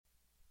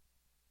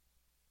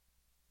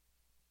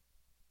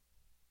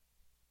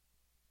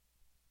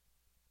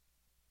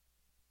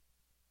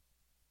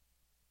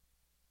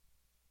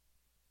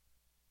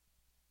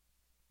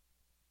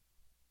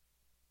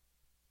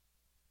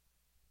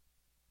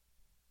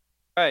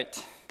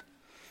Right.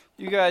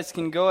 You guys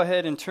can go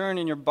ahead and turn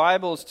in your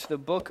Bibles to the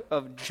book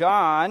of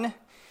John.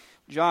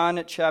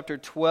 John chapter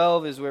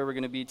 12 is where we're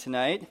going to be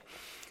tonight.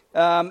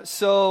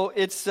 So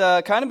it's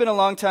kind of been a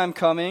long time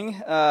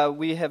coming.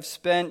 We have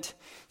spent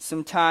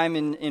some time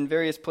in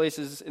various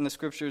places in the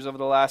scriptures over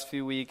the last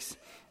few weeks.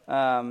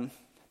 My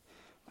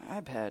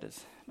iPad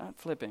is not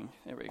flipping.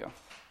 There we go.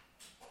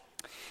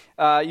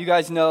 You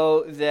guys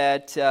know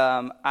that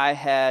I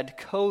had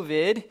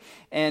COVID,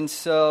 and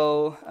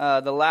so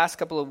the last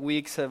couple of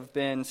weeks have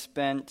been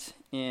spent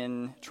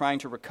in trying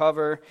to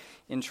recover,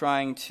 in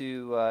trying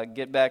to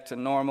get back to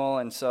normal,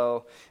 and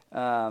so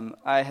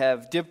I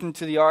have dipped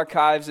into the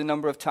archives a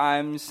number of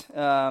times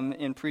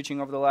in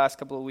preaching over the last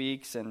couple of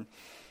weeks, and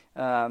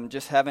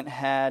just haven't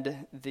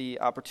had the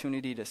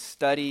opportunity to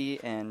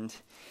study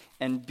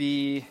and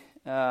be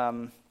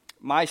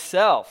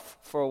myself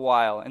for a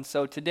while. And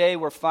so today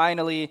we're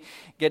finally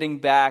getting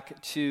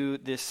back to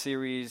this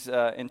series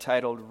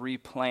entitled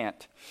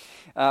Replant.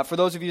 For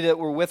those of you that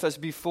were with us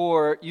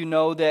before, you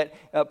know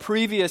that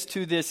previous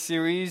to this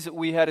series,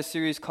 we had a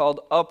series called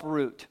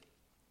Uproot.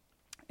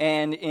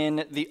 And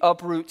in the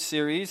Uproot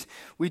series,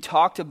 we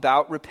talked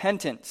about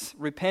repentance,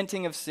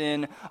 repenting of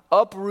sin,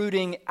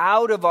 uprooting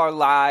out of our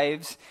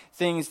lives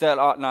things that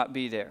ought not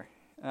be there.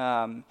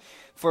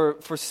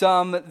 For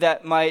some,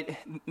 that might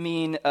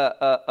mean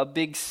a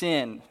big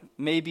sin,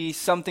 maybe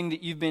something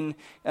that you've been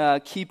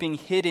keeping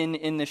hidden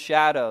in the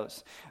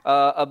shadows,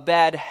 a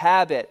bad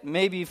habit.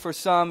 Maybe for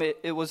some,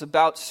 it was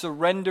about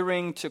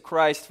surrendering to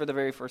Christ for the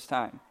very first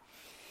time.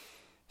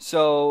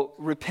 So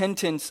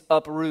repentance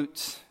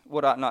uproots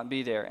what ought not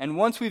be there. And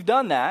once we've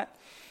done that,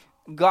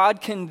 God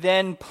can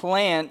then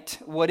plant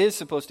what is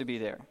supposed to be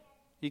there.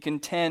 He can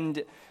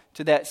tend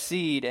to that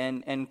seed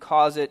and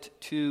cause it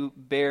to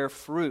bear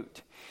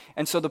fruit.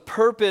 And so the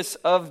purpose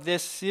of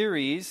this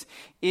series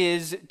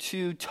is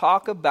to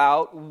talk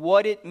about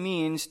what it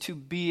means to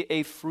be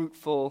a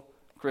fruitful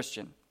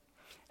Christian.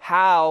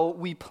 How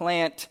we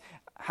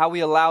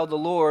allow the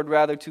Lord,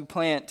 rather, to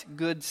plant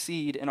good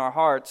seed in our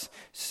hearts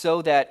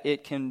so that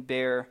it can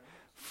bear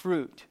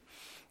fruit.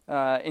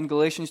 In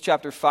Galatians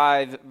chapter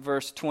 5,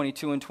 verse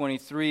 22 and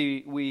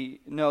 23, we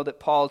know that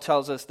Paul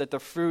tells us that the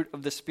fruit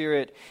of the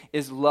Spirit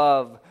is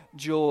love,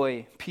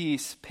 joy,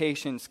 peace,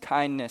 patience,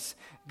 kindness,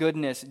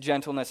 goodness,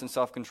 gentleness, and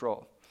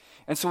self-control.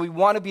 And so we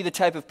want to be the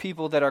type of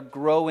people that are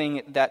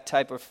growing that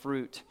type of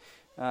fruit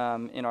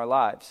in our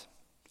lives.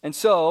 And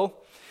so,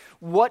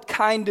 what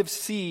kind of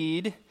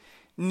seed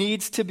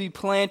needs to be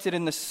planted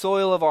in the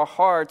soil of our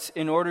hearts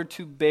in order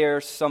to bear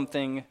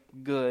something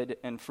good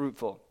and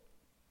fruitful?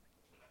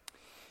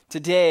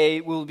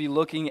 Today, we'll be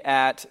looking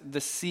at the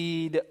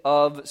seed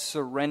of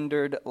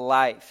surrendered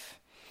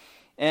life.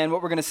 And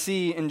what we're going to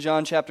see in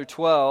John chapter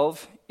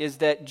 12 is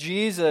that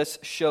Jesus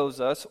shows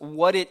us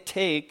what it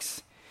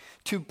takes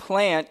to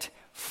plant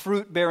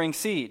fruit-bearing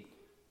seed.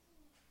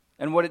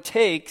 And what it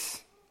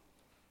takes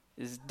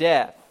is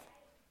death.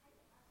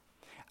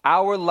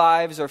 Our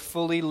lives are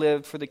fully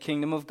lived for the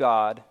kingdom of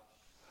God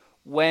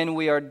when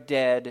we are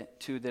dead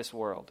to this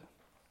world.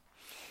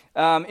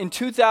 In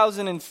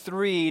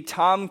 2003,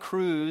 Tom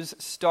Cruise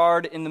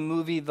starred in the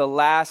movie The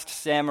Last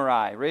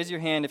Samurai. Raise your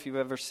hand if you've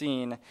ever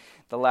seen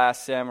The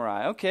Last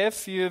Samurai. Okay, a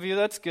few of you,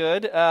 that's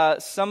good.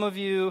 Some of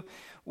you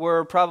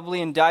were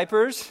probably in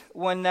diapers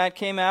when that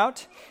came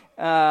out,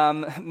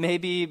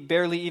 maybe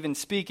barely even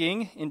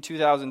speaking in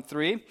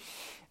 2003.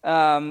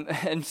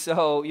 And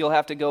so you'll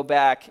have to go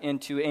back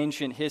into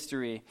ancient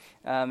history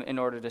in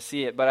order to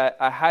see it, but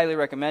I highly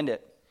recommend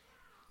it.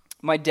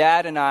 My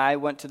dad and I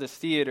went to the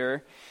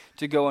theater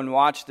to go and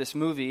watch this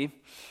movie.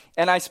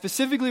 And I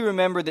specifically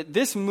remember that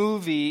this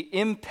movie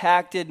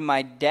impacted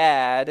my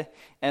dad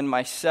and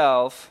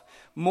myself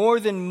more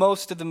than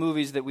most of the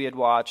movies that we had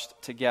watched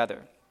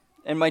together.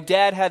 And my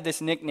dad had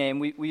this nickname,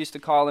 we used to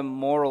call him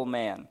Moral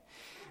Man,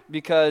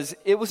 because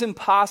it was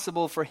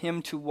impossible for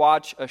him to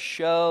watch a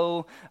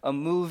show, a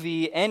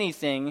movie,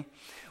 anything,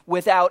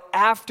 without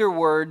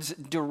afterwards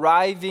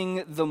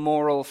deriving the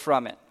moral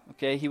from it.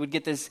 Okay, he would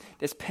get this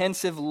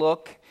pensive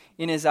look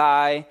in his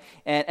eye,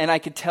 and I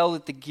could tell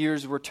that the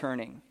gears were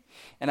turning.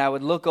 And I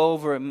would look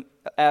over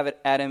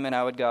at him, and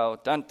I would go,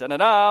 dun dun dun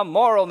dun,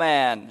 moral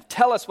man,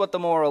 tell us what the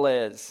moral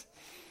is.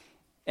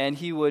 And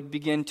he would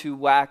begin to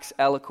wax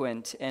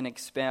eloquent and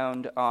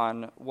expound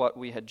on what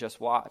we had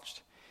just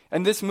watched.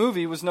 And this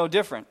movie was no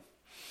different.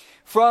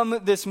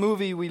 From this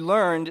movie, we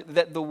learned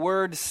that the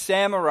word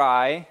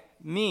samurai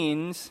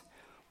means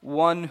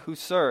one who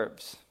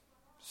serves.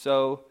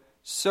 So,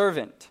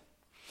 servant.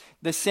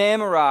 The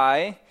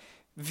samurai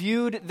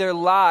viewed their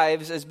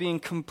lives as being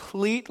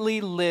completely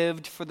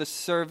lived for the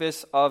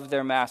service of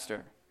their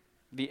master,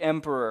 the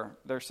emperor,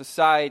 their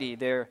society,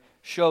 their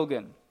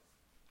shogun.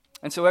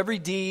 And so every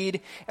deed,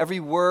 every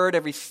word,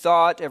 every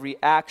thought, every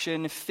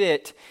action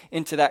fit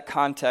into that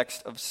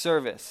context of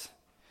service.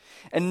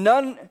 And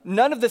none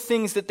of the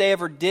things that they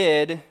ever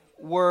did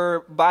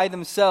were by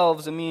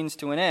themselves a means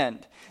to an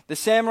end. The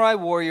samurai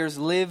warriors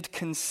lived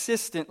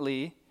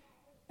consistently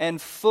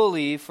and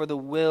fully for the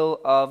will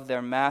of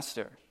their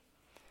master.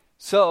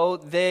 So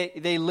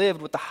they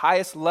lived with the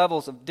highest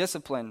levels of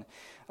discipline,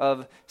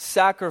 of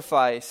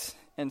sacrifice,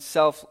 and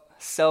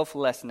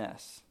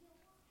selflessness.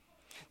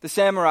 The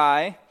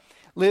samurai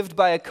lived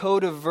by a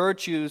code of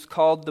virtues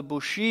called the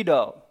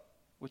Bushido,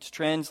 which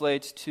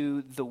translates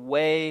to the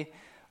way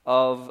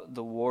of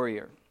the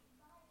warrior.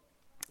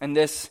 And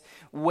this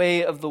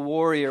way of the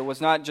warrior was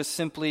not just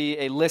simply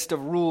a list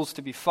of rules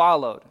to be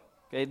followed.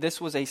 Okay? This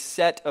was a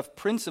set of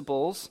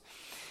principles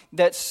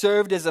that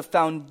served as a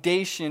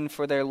foundation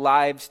for their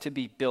lives to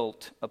be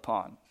built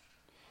upon.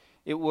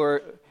 It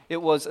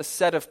was a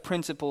set of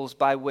principles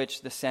by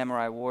which the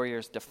samurai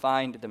warriors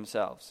defined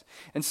themselves.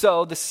 And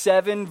so the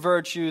 7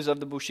 virtues of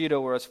the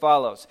Bushido were as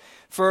follows.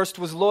 First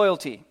was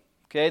loyalty.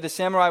 Okay, the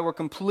samurai were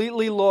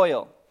completely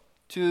loyal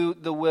to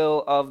the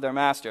will of their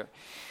master.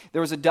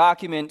 There was a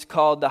document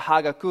called the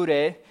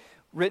Hagakure,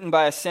 written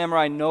by a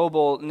samurai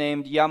noble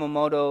named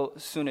Yamamoto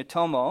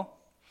Tsunetomo.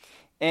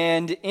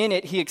 And in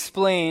it, he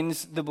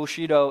explains the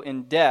Bushido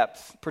in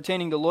depth.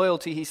 Pertaining to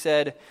loyalty, he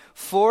said,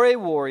 "For a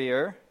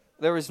warrior,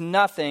 there is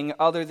nothing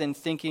other than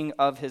thinking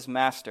of his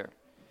master.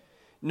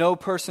 No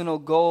personal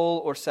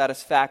goal or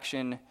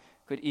satisfaction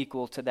could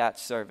equal to that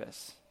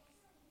service."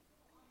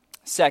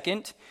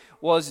 Second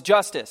was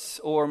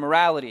justice or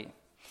morality.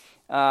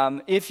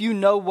 If you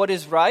know what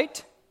is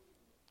right,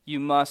 you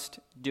must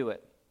do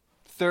it.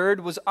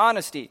 Third was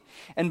honesty.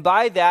 And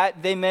by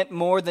that, they meant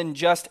more than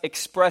just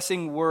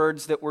expressing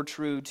words that were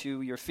true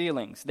to your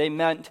feelings. They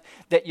meant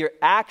that your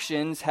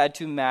actions had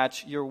to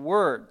match your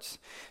words.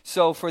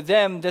 So for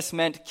them, this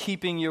meant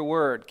keeping your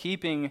word,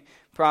 keeping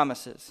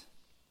promises.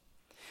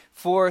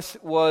 Fourth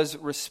was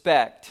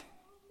respect.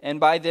 And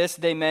by this,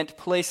 they meant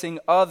placing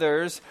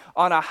others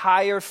on a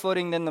higher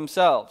footing than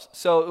themselves.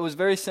 So it was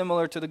very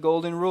similar to the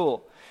golden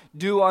rule.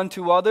 Do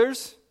unto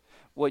others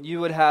what you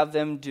would have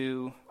them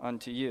do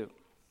unto you.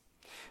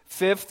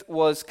 Fifth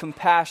was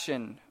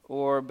compassion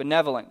or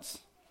benevolence.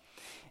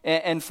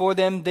 And for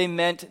them, they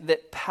meant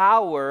that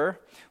power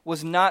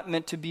was not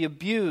meant to be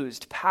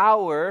abused.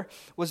 Power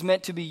was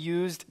meant to be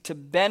used to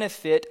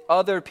benefit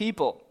other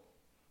people.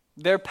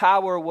 Their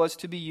power was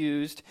to be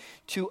used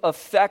to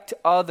affect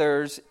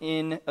others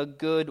in a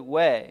good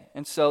way.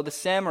 And so the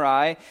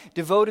samurai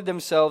devoted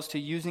themselves to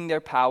using their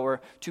power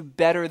to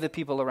better the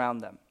people around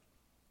them.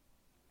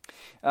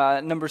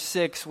 Number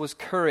 6 was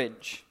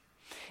courage.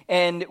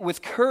 And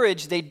with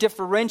courage, they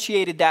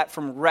differentiated that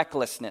from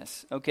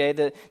recklessness. Okay,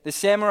 the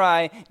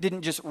samurai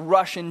didn't just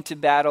rush into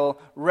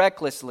battle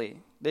recklessly.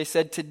 They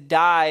said to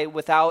die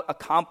without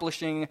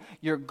accomplishing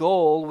your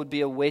goal would be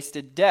a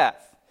wasted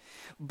death.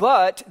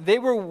 But they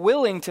were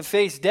willing to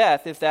face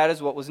death if that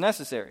is what was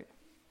necessary.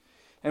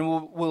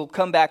 And we'll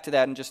come back to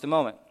that in just a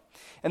moment.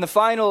 And the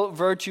final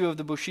virtue of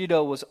the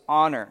Bushido was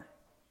honor.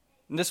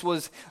 And this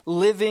was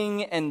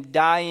living and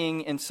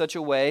dying in such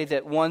a way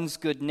that one's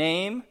good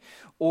name,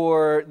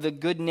 or the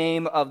good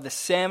name of the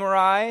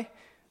samurai,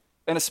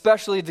 and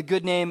especially the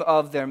good name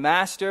of their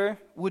master,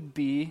 would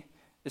be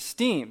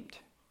esteemed.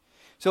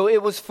 So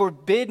it was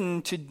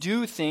forbidden to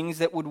do things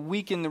that would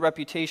weaken the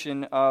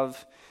reputation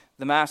of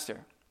the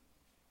master,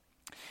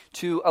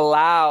 to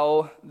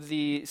allow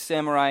the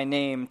samurai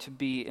name to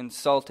be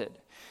insulted,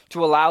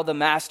 to allow the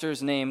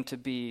master's name to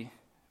be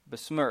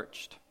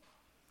besmirched.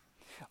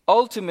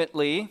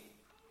 Ultimately,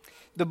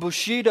 the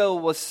Bushido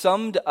was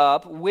summed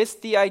up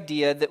with the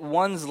idea that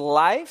one's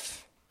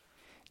life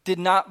did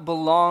not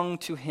belong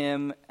to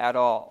him at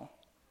all.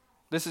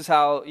 This is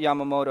how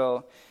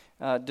Yamamoto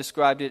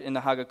described it in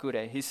the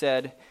Hagakure. He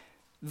said,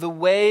 "The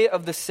way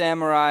of the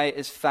samurai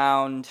is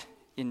found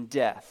in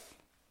death.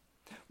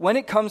 When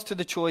it comes to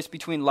the choice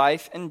between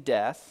life and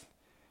death,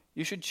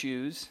 you should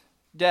choose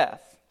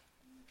death.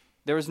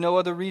 There is no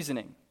other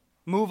reasoning.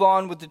 Move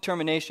on with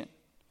determination.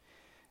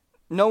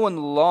 No one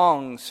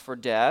longs for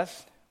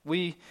death.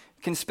 We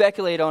can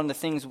speculate on the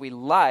things we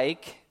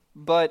like,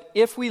 but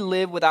if we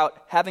live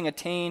without having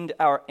attained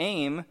our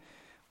aim,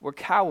 we're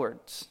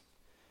cowards."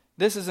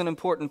 This is an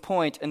important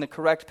point in the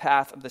correct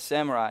path of the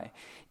samurai.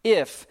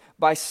 If,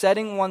 by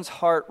setting one's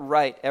heart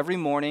right every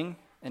morning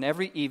and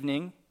every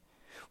evening,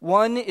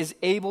 one is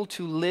able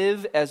to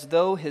live as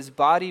though his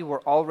body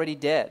were already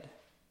dead,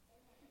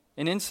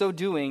 and in so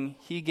doing,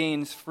 he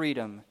gains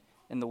freedom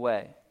in the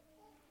way.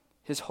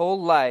 His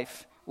whole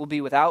life will be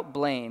without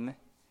blame,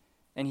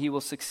 and he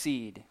will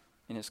succeed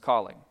in his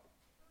calling.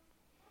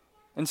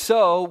 And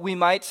so we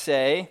might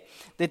say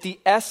that the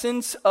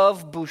essence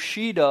of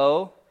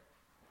Bushido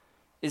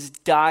is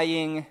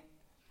dying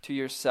to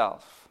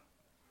yourself.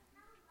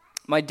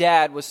 My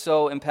dad was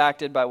so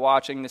impacted by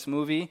watching this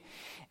movie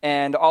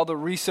and all the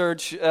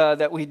research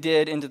that we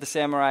did into the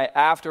samurai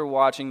after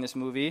watching this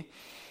movie,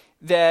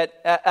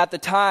 that at the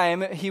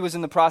time he was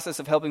in the process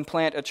of helping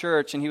plant a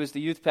church, and he was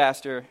the youth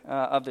pastor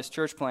of this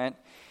church plant.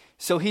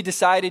 So he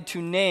decided to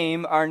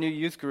name our new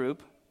youth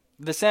group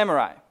the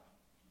Samurai.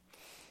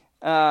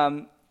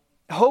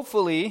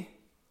 Hopefully,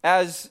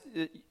 as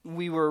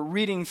we were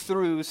reading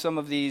through some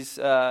of these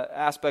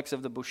aspects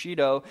of the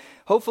Bushido,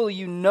 hopefully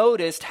you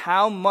noticed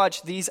how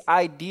much these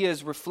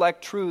ideas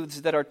reflect truths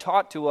that are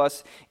taught to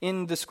us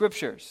in the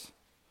Scriptures.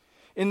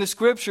 In the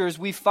scriptures,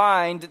 we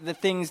find the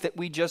things that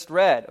we just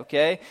read,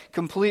 okay?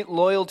 Complete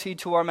loyalty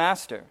to our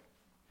master,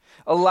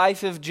 a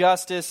life of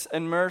justice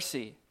and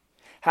mercy,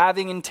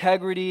 having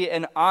integrity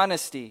and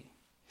honesty,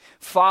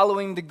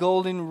 following the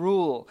golden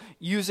rule,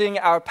 using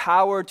our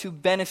power to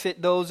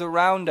benefit those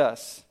around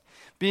us,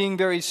 being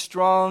very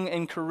strong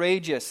and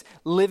courageous,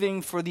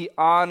 living for the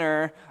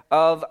honor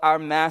of our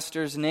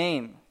master's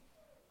name.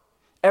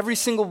 Every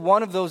single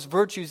one of those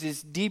virtues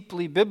is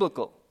deeply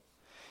biblical.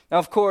 Now,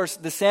 of course,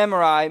 the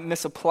samurai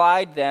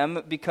misapplied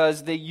them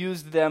because they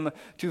used them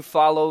to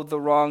follow the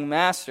wrong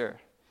master.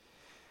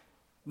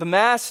 The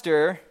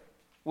master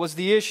was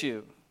the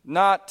issue,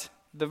 not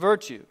the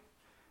virtue.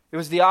 It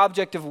was the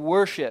object of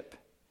worship.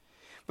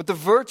 But the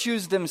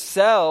virtues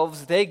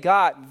themselves, they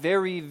got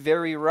very,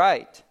 very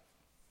right.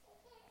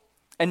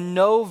 And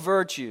no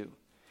virtue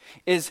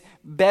is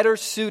better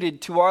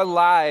suited to our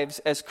lives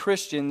as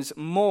Christians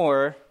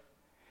more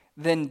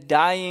than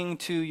dying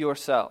to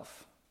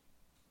yourself.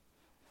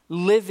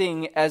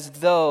 Living as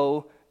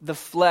though the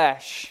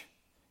flesh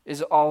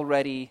is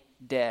already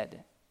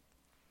dead.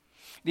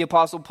 The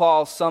Apostle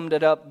Paul summed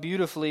it up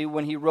beautifully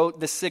when he wrote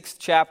the 6th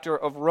chapter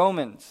of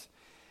Romans.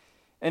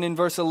 And in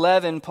verse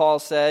 11, Paul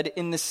said,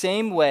 "In the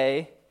same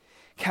way,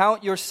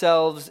 count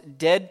yourselves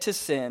dead to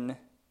sin,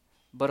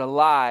 but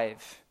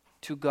alive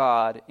to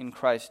God in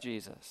Christ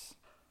Jesus."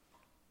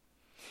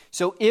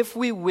 So if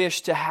we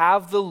wish to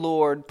have the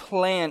Lord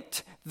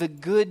plant the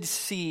good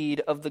seed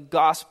of the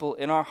gospel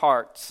in our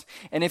hearts,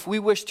 and if we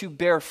wish to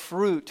bear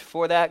fruit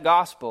for that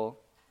gospel,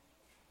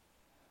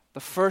 the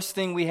first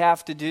thing we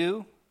have to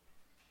do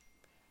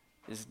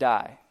is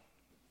die.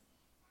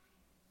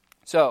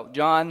 So,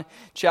 John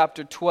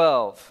chapter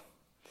 12.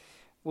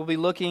 We'll be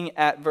looking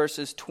at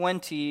verses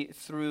 20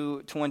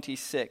 through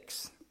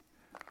 26.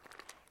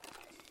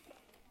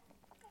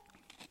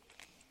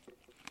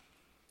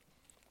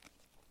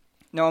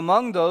 Now,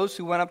 among those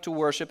who went up to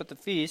worship at the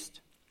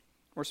feast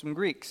were some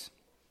Greeks.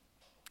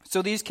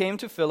 So these came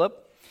to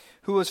Philip,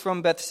 who was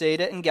from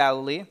Bethsaida in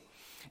Galilee,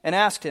 and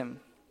asked him,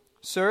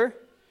 "Sir,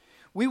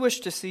 we wish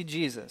to see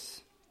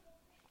Jesus."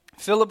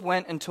 Philip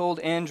went and told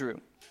Andrew.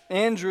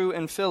 Andrew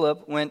and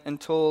Philip went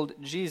and told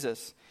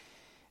Jesus.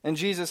 And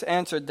Jesus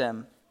answered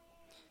them,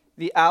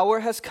 "The hour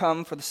has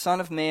come for the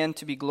Son of Man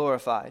to be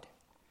glorified.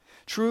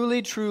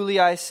 Truly, truly,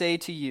 I say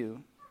to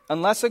you,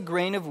 unless a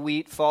grain of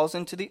wheat falls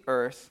into the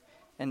earth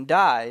and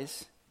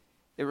dies,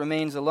 it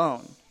remains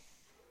alone.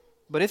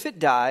 But if it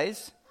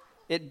dies,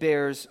 it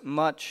bears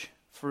much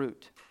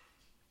fruit.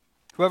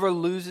 Whoever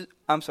loves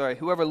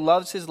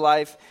his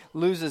life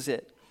loses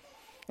it,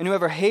 and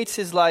whoever hates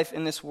his life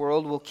in this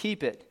world will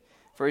keep it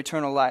for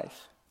eternal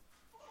life.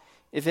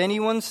 If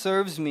anyone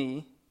serves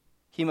me,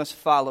 he must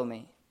follow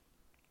me,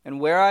 and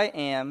where I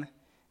am,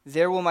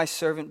 there will my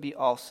servant be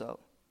also.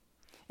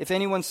 If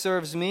anyone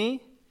serves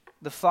me,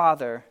 the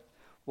Father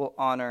will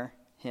honor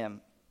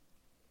him."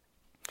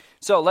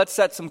 So let's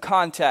set some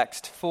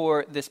context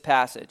for this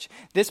passage.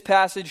 This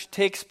passage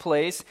takes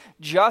place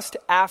just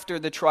after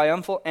the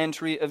triumphal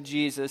entry of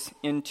Jesus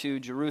into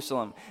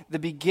Jerusalem, the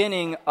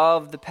beginning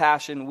of the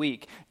Passion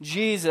Week.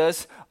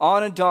 Jesus,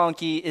 on a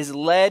donkey, is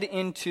led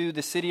into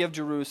the city of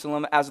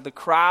Jerusalem as the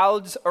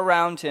crowds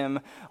around him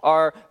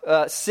are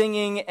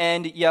singing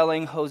and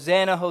yelling,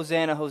 "Hosanna,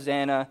 Hosanna,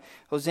 Hosanna,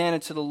 Hosanna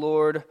to the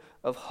Lord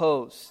of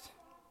hosts."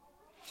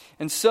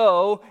 And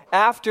so,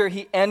 after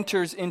he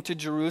enters into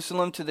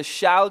Jerusalem to the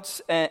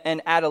shouts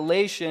and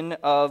adulation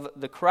of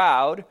the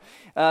crowd,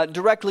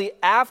 directly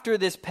after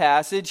this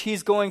passage,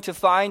 he's going to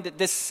find that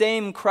this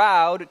same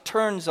crowd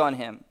turns on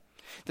him.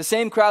 The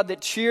same crowd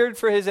that cheered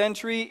for his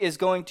entry is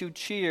going to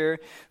cheer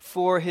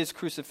for his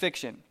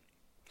crucifixion.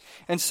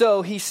 And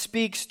so, he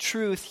speaks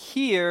truth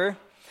here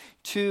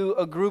to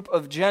a group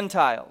of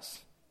Gentiles,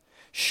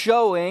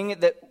 showing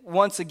that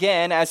once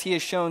again, as he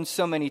has shown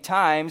so many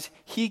times,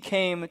 he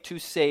came to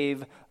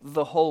save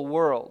the whole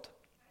world.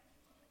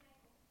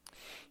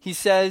 He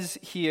says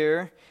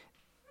here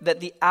that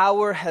the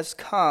hour has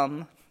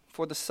come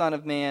for the Son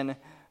of Man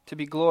to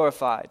be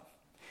glorified.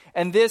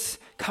 And this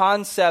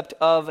concept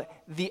of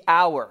the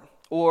hour,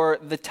 or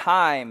the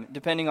time,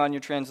 depending on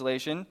your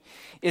translation,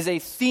 is a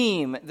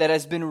theme that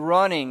has been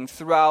running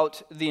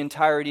throughout the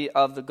entirety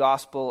of the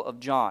Gospel of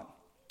John.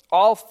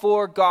 All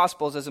 4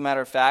 Gospels, as a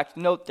matter of fact,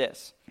 note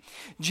this.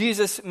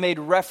 Jesus made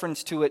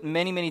reference to it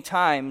many, many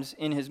times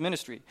in his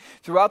ministry.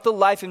 Throughout the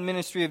life and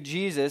ministry of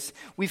Jesus,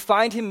 we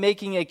find him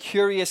making a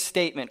curious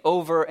statement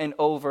over and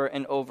over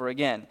and over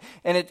again.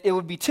 And it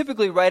would be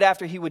typically right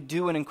after he would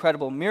do an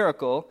incredible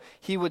miracle,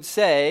 he would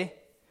say,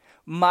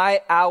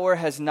 "My hour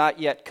has not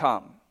yet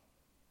come."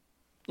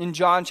 In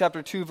John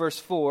chapter 2, verse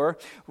 4,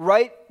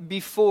 right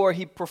before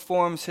he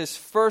performs his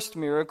first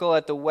miracle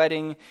at the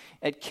wedding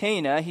at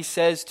Cana, he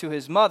says to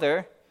his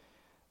mother,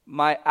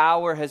 "My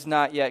hour has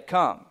not yet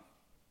come."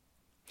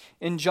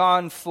 In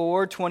John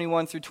 4,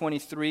 21 through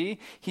 23,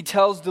 he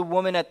tells the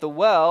woman at the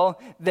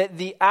well that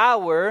the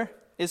hour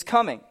is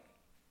coming.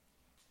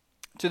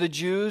 To the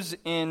Jews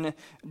in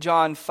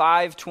John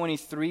 5,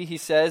 23, he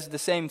says the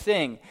same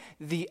thing.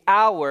 The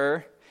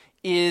hour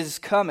is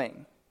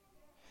coming.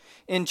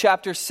 In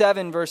chapter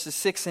 7, verses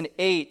 6 and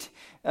 8,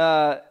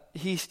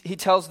 he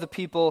tells the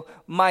people,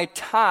 "My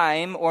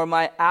time or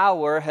my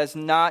hour has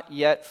not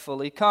yet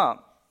fully come."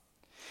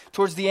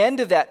 Towards the end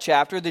of that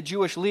chapter, the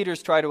Jewish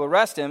leaders try to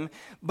arrest him,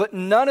 but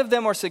none of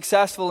them are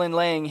successful in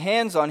laying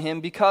hands on him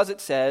because it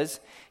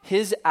says,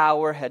 his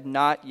hour had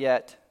not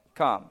yet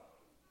come.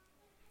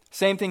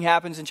 Same thing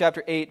happens in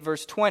chapter 8,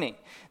 verse 20.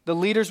 The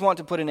leaders want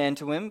to put an end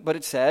to him, but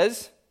it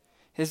says,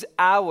 his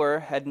hour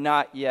had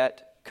not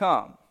yet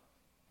come.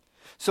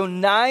 So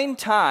 9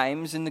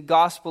 times in the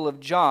Gospel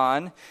of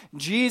John,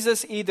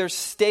 Jesus either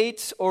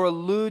states or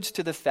alludes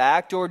to the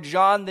fact, or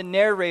John the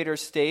narrator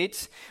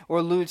states or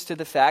alludes to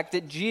the fact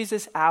that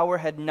Jesus' hour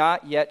had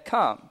not yet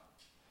come.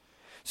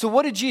 So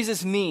what did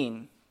Jesus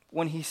mean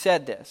when he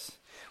said this?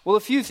 Well,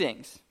 a few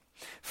things.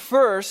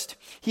 First,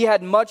 he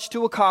had much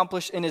to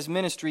accomplish in his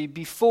ministry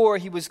before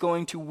he was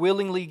going to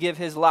willingly give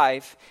his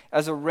life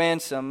as a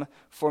ransom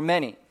for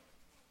many.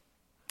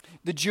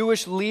 The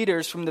Jewish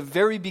leaders from the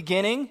very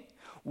beginning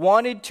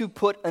wanted to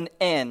put an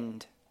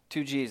end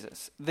to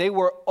Jesus. They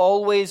were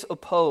always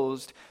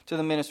opposed to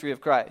the ministry of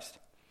Christ.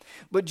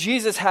 But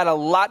Jesus had a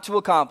lot to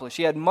accomplish.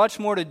 He had much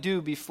more to do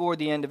before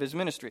the end of his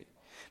ministry,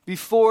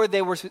 before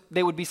they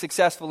would be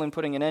successful in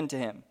putting an end to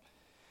him.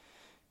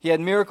 He had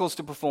miracles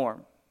to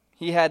perform.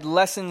 He had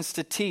lessons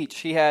to teach.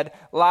 He had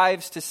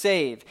lives to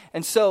save.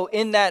 And so,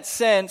 in that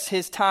sense,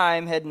 his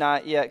time had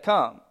not yet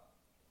come.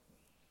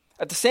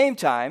 At the same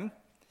time,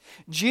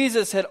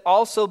 Jesus had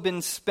also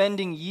been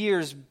spending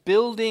years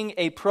building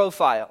a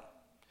profile,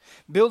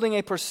 building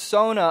a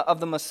persona of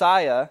the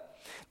Messiah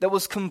that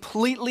was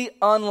completely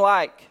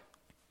unlike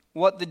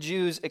what the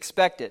Jews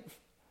expected.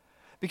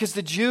 Because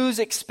the Jews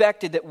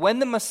expected that when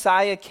the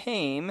Messiah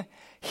came,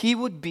 he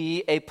would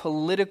be a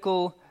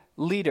political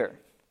leader,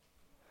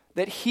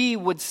 that he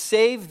would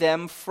save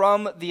them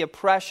from the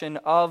oppression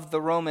of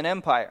the Roman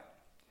Empire.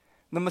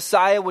 The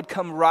Messiah would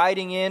come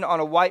riding in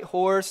on a white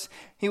horse.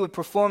 He would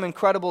perform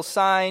incredible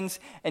signs,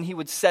 and he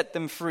would set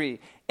them free.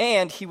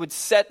 And he would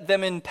set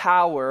them in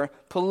power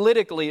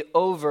politically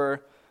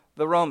over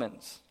the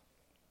Romans.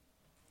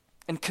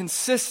 And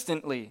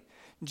consistently,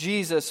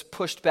 Jesus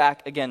pushed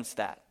back against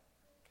that.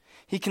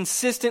 He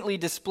consistently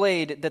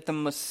displayed that the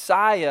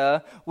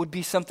Messiah would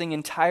be something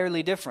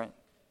entirely different.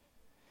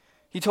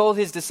 He told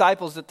his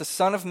disciples that the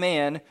Son of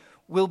Man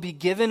will be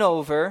given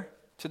over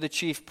to the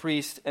chief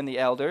priests and the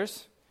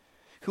elders,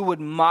 who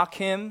would mock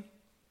him,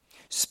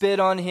 spit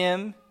on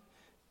him,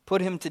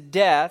 put him to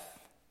death,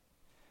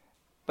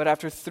 but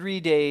after 3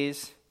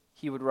 days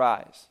he would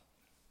rise.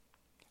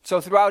 So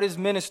throughout his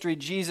ministry,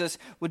 Jesus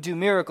would do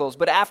miracles,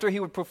 but after he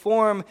would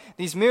perform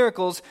these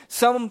miracles,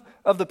 some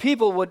of the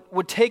people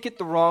would take it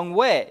the wrong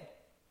way.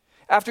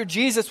 After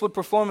Jesus would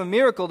perform a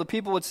miracle, the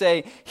people would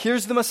say,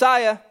 "Here's the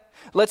Messiah.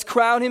 Let's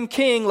crown him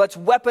king. Let's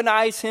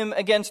weaponize him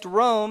against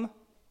Rome."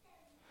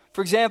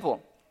 For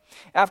example,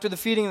 after the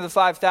feeding of the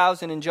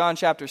 5,000 in John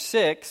chapter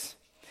 6,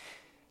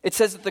 it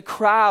says that the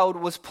crowd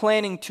was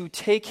planning to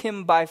take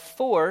him by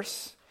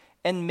force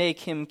and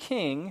make him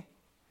king,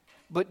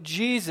 but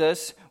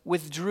Jesus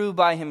withdrew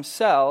by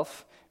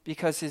himself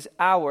because his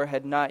hour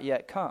had not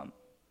yet come.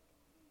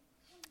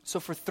 So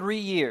for 3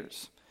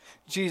 years,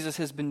 Jesus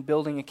has been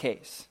building a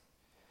case.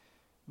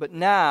 But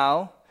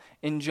now,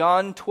 in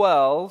John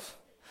 12,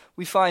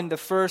 we find the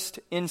first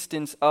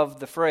instance of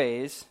the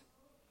phrase,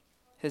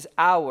 his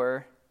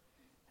hour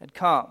had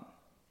come.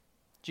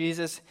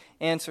 Jesus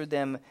answered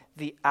them,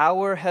 "The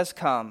hour has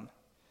come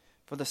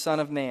for the Son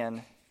of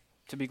Man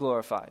to be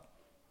glorified."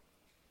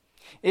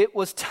 It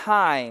was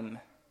time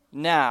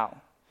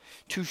now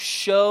to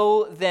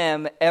show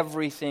them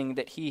everything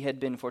that he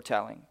had been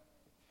foretelling.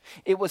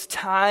 It was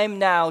time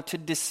now to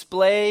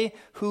display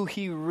who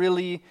he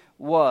really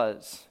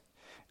was.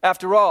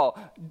 After all,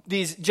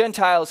 these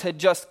Gentiles had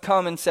just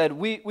come and said,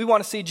 we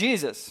want to see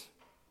Jesus.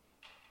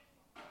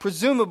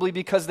 Presumably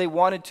because they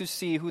wanted to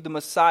see who the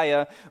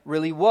Messiah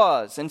really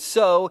was. And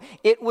so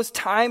it was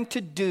time to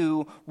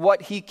do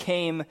what he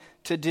came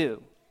to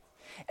do.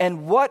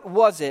 And what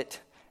was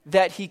it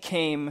that he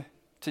came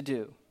to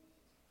do?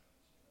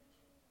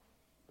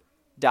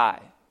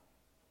 Die.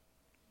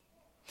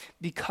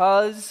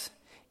 Because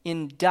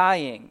in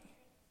dying,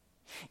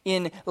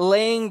 in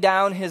laying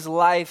down his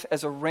life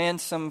as a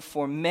ransom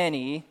for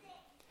many,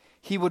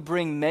 he would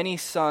bring many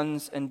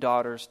sons and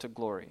daughters to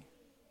glory.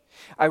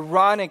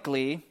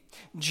 Ironically,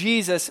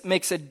 Jesus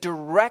makes a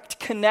direct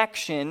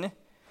connection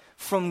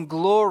from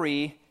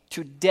glory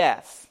to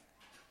death.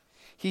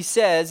 He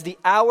says, "The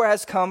hour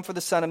has come for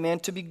the Son of Man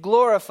to be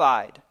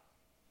glorified."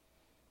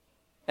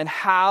 And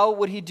how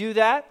would he do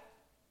that?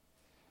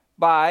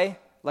 By,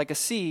 like a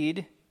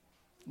seed,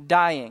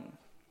 dying.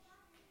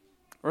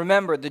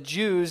 Remember, the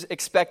Jews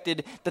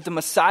expected that the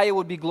Messiah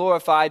would be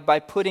glorified by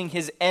putting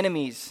his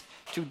enemies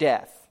to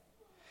death.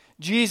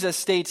 Jesus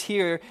states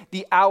here,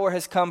 "The hour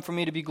has come for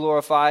me to be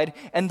glorified,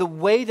 and the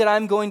way that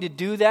I'm going to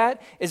do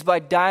that is by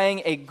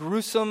dying a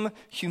gruesome,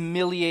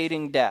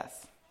 humiliating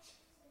death."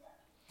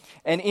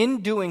 And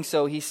in doing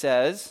so, he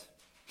says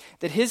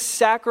that his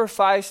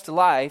sacrificed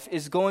life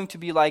is going to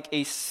be like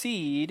a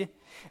seed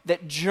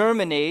that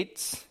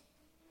germinates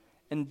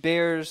and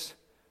bears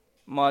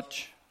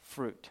much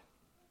fruit.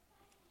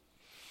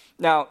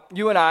 Now,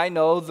 you and I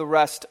know the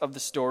rest of the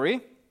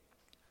story.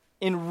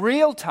 In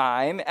real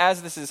time,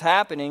 as this is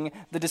happening,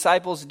 the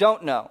disciples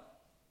don't know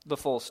the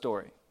full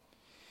story.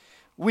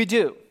 We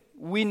do.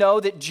 We know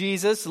that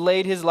Jesus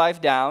laid his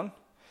life down,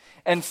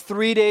 and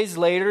 3 days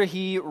later,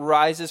 he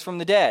rises from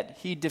the dead.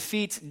 He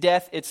defeats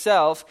death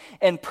itself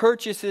and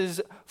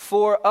purchases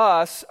for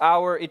us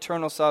our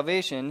eternal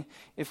salvation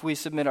if we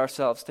submit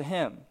ourselves to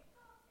him.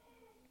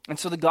 And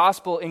so the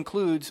gospel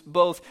includes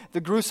both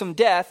the gruesome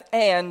death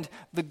and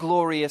the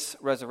glorious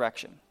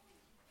resurrection.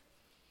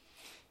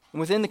 And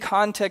within the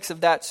context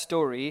of that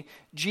story,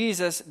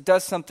 Jesus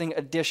does something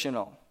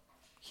additional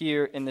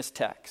here in this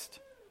text.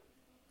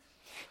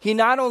 He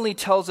not only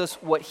tells us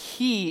what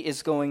he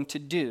is going to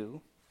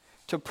do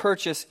to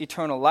purchase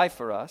eternal life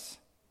for us,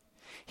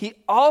 he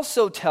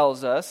also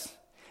tells us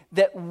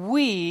that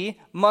we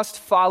must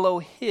follow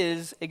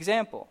his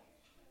example.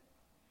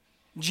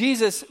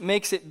 Jesus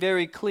makes it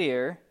very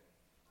clear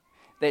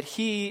that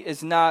he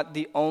is not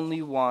the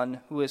only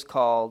one who is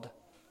called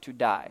to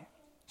die.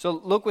 So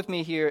look with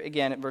me here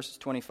again at verses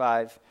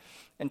 25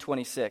 and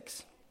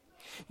 26.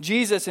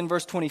 Jesus in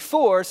verse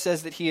 24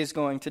 says that he is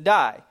going to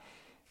die.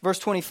 Verse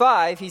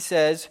 25, he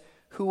says,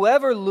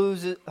 Whoever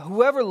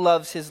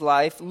loves his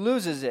life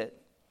loses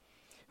it.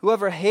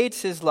 Whoever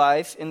hates his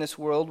life in this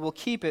world will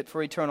keep it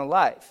for eternal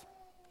life.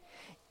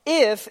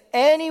 If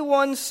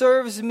anyone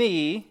serves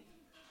me,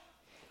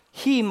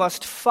 he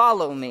must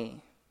follow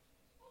me.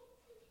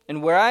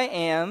 And where I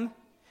am,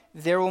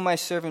 there will my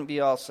servant be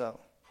also.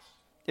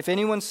 If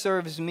anyone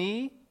serves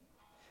me,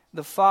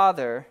 the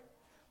Father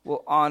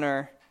will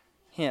honor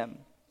him.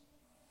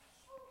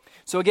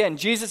 So again,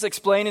 Jesus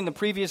explained in the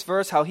previous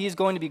verse how he's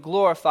going to be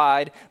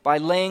glorified by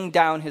laying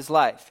down his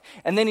life.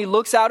 And then he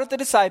looks out at the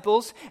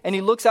disciples and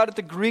he looks out at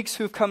the Greeks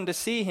who've come to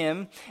see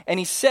him, and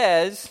he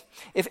says,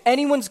 if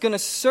anyone's going to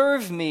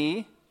serve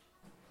me,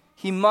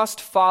 he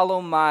must follow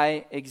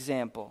my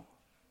example.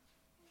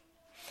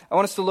 I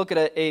want us to look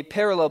at a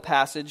parallel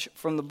passage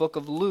from the book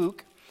of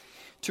Luke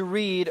to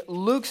read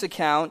Luke's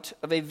account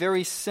of a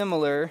very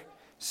similar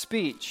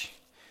speech.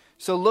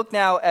 So look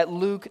now at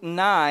Luke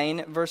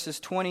 9, verses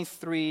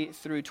 23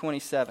 through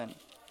 27.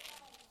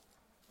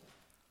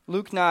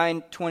 Luke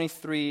 9,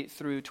 23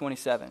 through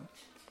 27.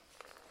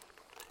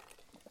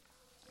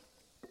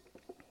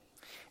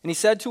 And he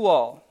said to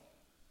all,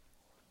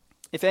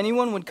 if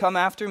anyone would come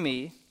after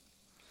me,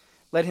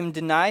 let him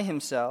deny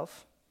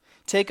himself,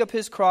 take up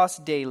his cross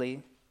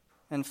daily,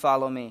 and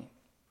follow me.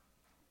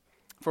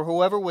 For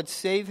whoever would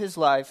save his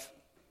life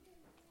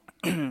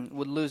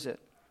would lose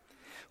it.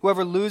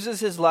 Whoever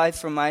loses his life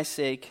for my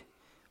sake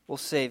will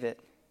save it.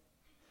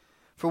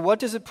 For what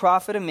does it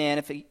profit a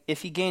man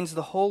if he gains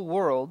the whole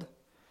world,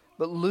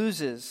 but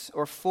loses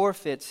or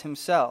forfeits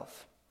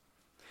himself?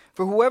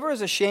 For whoever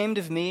is ashamed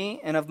of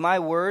me and of my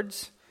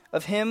words,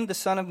 of him the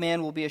Son of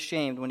Man will be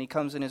ashamed when he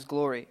comes in his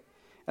glory,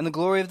 and the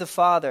glory of the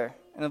Father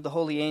and of the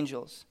holy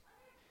angels.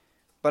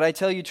 But I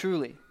tell you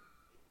truly,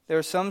 there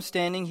are some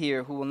standing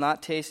here who will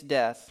not taste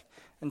death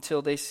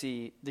until they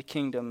see the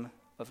kingdom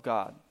of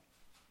God.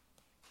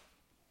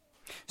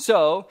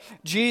 So,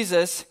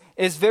 Jesus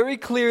is very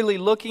clearly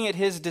looking at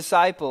his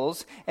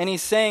disciples, and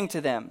he's saying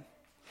to them,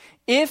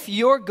 if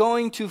you're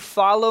going to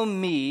follow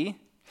me,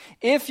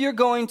 if you're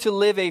going to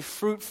live a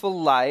fruitful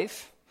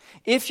life,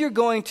 if you're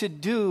going to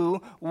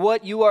do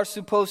what you are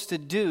supposed to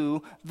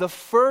do, the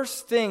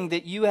first thing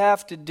that you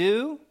have to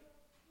do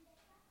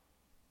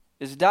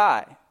is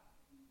die.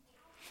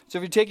 So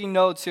if you're taking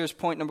notes, here's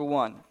point number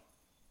 1.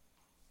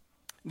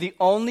 The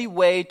only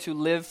way to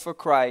live for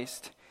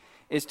Christ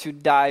is to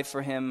die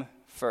for him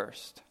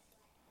first.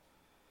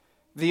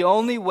 The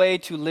only way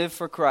to live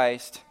for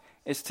Christ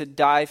is to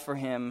die for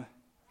him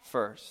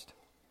first.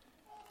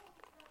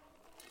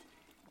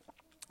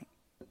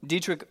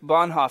 Dietrich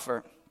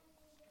Bonhoeffer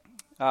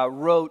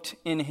wrote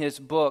in his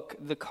book,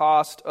 The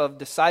Cost of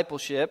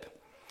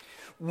Discipleship,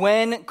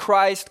 when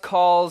Christ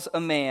calls a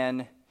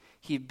man,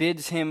 he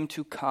bids him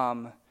to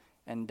come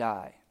and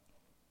die.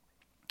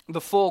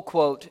 The full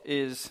quote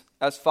is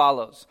as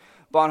follows.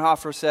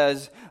 Bonhoeffer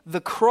says,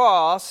 the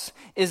cross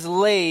is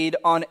laid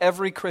on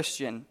every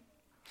Christian.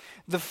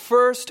 The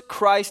first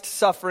Christ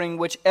suffering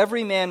which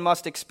every man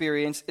must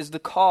experience is the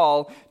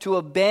call to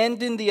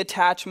abandon the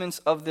attachments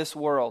of this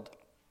world.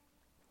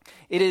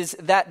 It is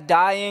that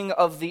dying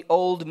of the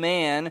old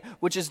man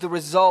which is the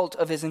result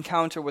of his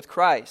encounter with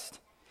Christ.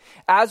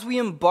 As we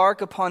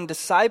embark upon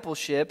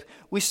discipleship,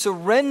 we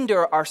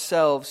surrender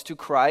ourselves to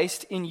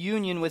Christ in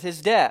union with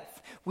his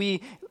death.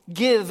 We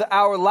give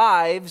our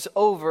lives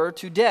over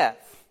to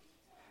death.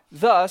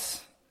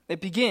 Thus,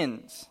 it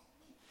begins.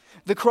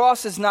 The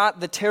cross is not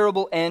the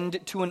terrible end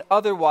to an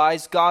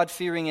otherwise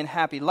God-fearing and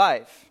happy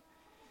life,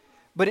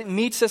 but it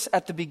meets us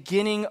at the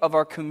beginning of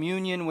our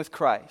communion with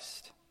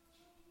Christ.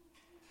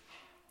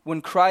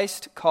 When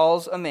Christ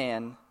calls a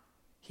man,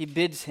 he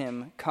bids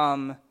him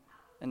come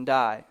and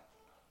die.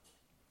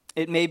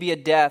 It may be a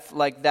death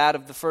like that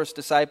of the first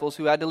disciples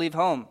who had to leave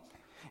home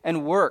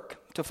and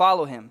work to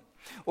follow him.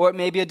 Or it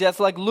may be a death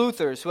like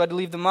Luther's, who had to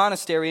leave the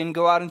monastery and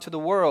go out into the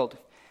world.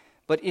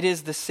 But it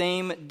is the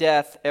same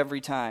death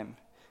every time.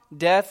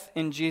 Death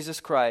in Jesus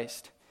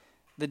Christ,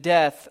 the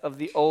death of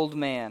the old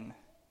man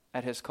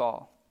at his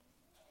call.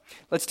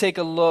 Let's take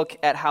a look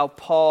at how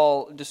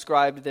Paul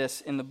described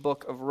this in the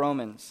book of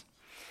Romans.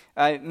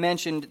 I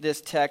mentioned this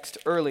text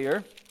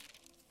earlier.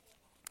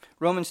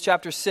 Romans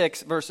chapter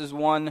 6, verses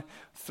 1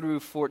 through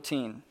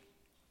 14.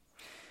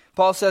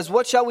 Paul says,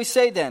 "What shall we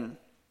say then?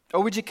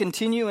 Or would you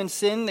continue in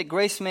sin that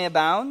grace may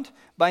abound?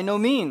 By no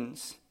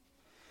means.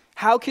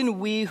 How can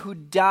we who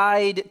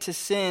died to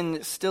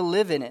sin still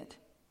live in it?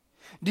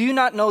 Do you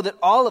not know that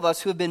all of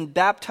us who have been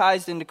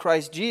baptized into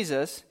Christ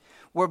Jesus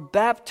were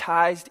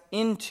baptized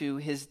into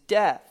his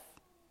death?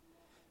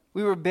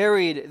 We were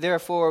buried,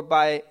 therefore,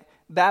 by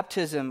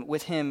baptism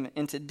with him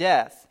into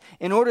death,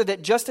 in order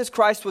that just as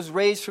Christ was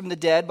raised from the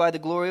dead by the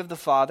glory of the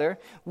Father,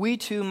 we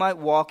too might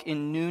walk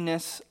in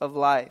newness of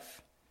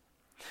life.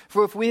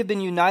 For if we have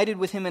been united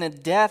with him in a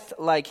death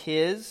like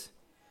his,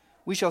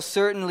 we shall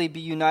certainly be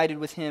united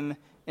with him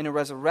in a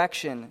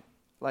resurrection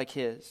like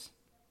his.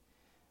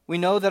 We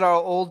know that our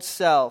old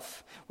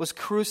self was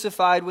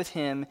crucified with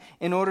him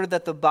in order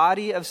that the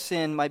body of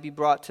sin might be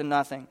brought to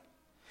nothing,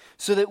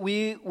 so that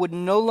we would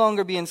no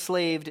longer be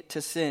enslaved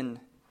to sin.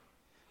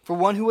 For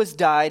one who has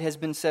died has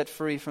been set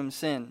free from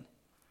sin.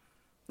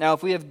 Now,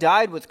 if we have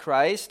died with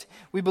Christ,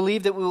 we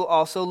believe that we will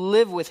also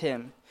live with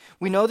him.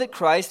 We know that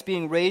Christ,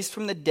 being raised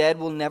from the dead,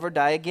 will never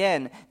die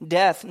again.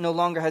 Death no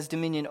longer has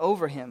dominion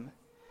over him.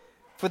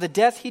 For the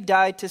death he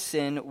died to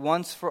sin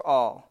once for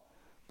all,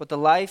 but the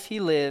life he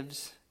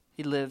lives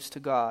to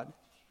God.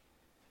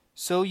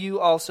 So you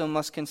also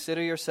must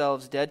consider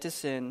yourselves dead to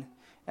sin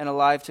and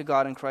alive to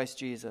God in Christ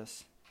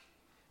Jesus.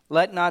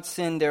 Let not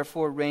sin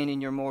therefore reign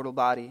in your mortal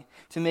body,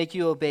 to make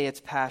you obey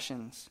its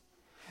passions.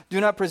 Do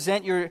not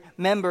present your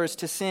members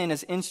to sin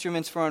as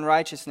instruments for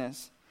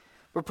unrighteousness,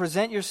 but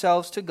present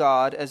yourselves to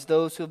God as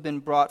those who have been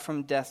brought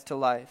from death to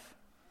life,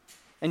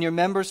 and your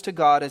members to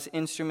God as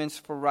instruments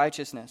for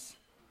righteousness.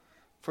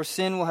 For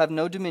sin will have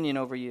no dominion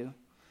over you,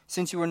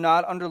 since you are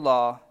not under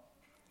law,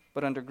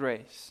 but under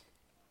grace."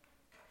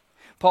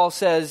 Paul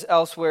says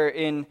elsewhere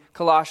in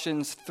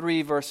Colossians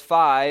 3, verse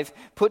 5,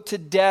 "Put to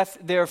death,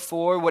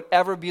 therefore,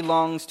 whatever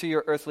belongs to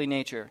your earthly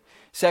nature,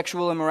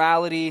 sexual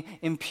immorality,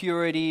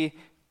 impurity,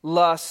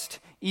 lust,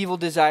 evil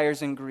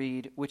desires, and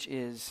greed, which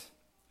is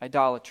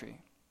idolatry."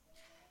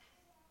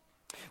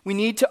 We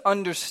need to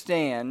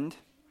understand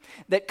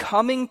that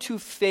coming to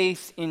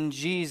faith in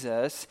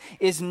Jesus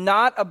is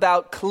not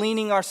about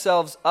cleaning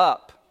ourselves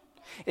up.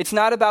 It's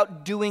not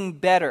about doing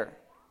better.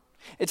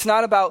 It's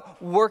not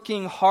about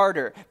working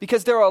harder,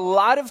 because there are a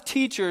lot of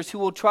teachers who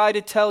will try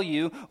to tell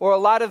you, or a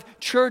lot of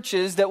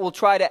churches that will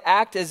try to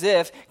act as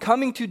if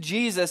coming to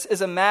Jesus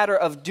is a matter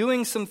of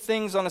doing some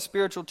things on a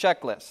spiritual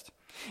checklist.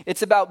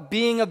 It's about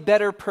being a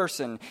better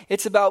person.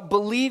 It's about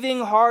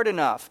believing hard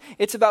enough.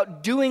 It's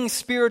about doing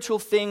spiritual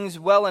things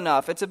well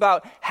enough. It's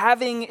about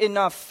having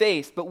enough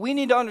faith. But we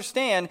need to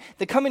understand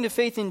that coming to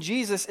faith in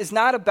Jesus is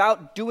not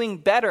about doing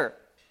better.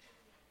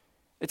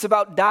 It's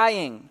about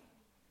dying.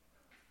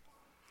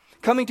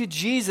 Coming to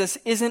Jesus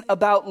isn't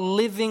about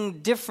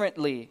living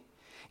differently.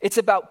 It's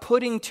about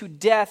putting to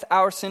death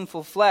our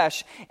sinful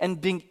flesh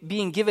and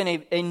being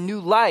given a new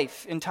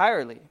life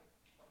entirely.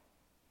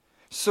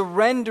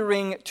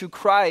 Surrendering to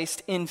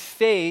Christ in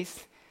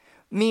faith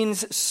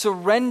means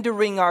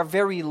surrendering our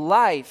very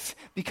life,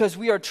 because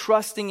we are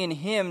trusting in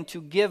him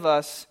to give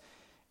us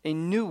a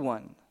new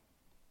one.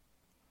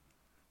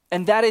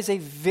 And that is a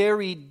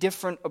very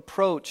different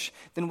approach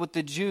than what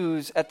the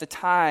Jews at the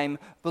time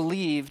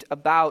believed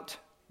about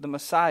the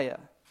Messiah.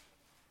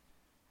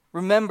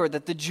 Remember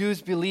that the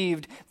Jews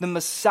believed the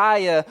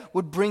Messiah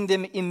would bring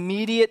them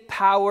immediate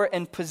power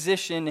and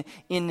position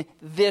in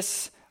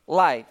this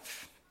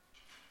life.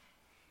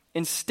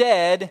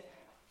 Instead,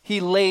 he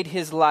laid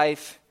his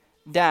life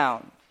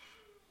down.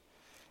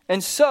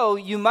 And so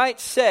you might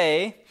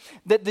say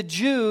that the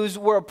Jews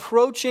were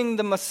approaching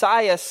the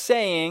Messiah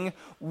saying,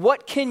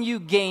 "What can you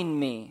gain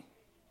me?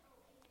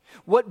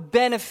 What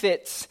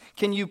benefits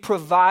can you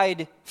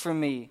provide for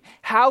me?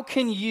 How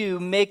can you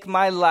make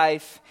my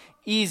life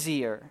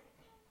easier?"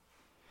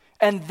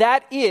 And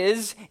that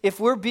is, if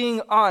we're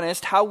being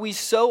honest, how we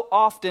so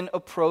often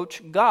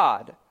approach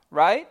God,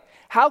 right?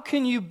 How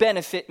can you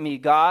benefit me,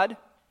 God?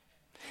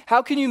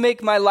 How can you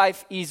make my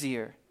life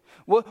easier?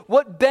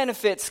 What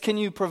benefits can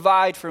you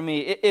provide for me?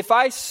 If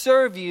I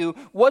serve you,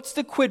 what's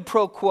the quid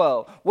pro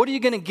quo? What are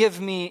you going to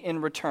give me in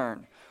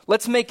return?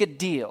 Let's make a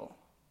deal.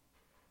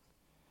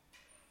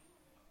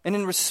 And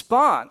in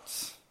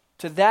response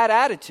to that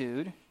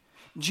attitude,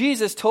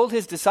 Jesus told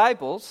his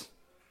disciples,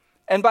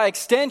 and by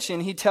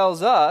extension he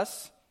tells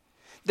us,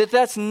 that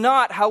that's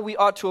not how we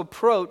ought to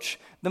approach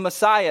the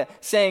Messiah,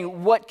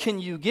 saying, "What can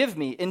you give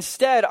me?"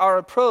 Instead, our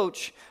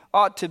approach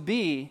ought to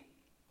be,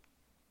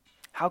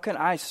 "How can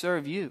I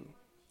serve you?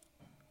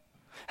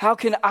 How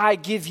can I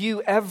give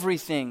you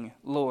everything,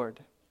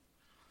 Lord?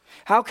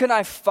 How can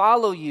I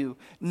follow you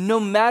no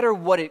matter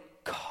what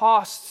it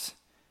costs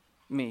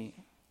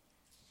me?"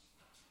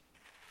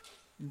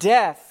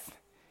 Death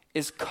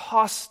is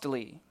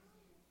costly.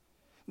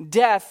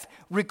 Death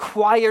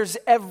requires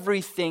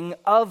everything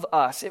of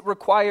us. It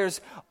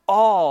requires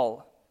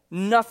all,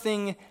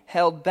 nothing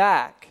held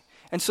back.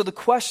 And so the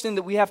question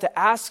that we have to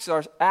ask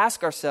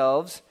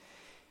ourselves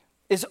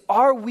is,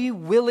 are we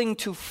willing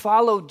to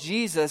follow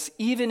Jesus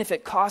even if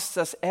it costs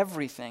us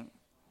everything?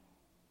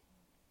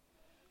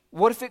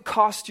 What if it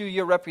cost you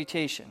your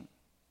reputation?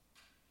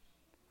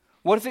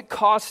 What if it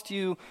cost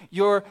you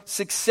your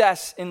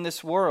success in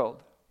this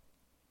world?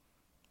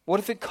 What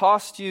if it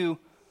cost you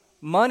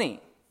money?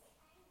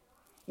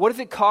 What if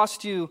it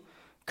cost you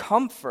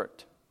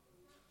comfort?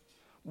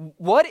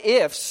 What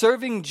if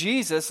serving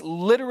Jesus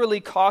literally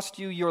cost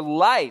you your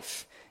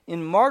life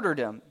in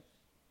martyrdom?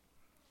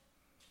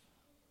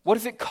 What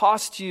if it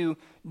cost you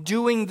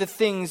doing the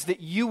things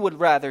that you would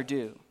rather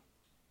do?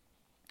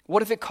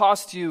 What if it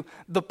cost you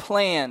the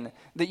plan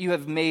that you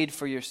have made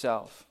for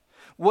yourself?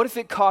 What if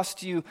it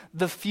cost you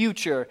the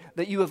future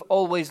that you have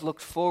always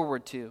looked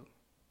forward to?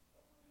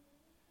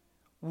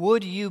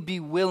 Would you be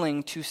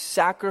willing to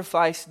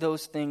sacrifice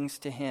those things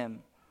to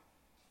him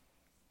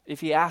if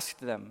he asked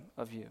them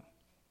of you?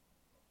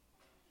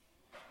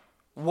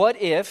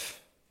 What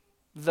if,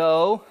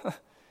 though,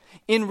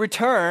 in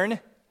return,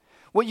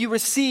 what you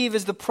receive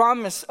is the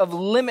promise of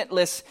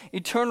limitless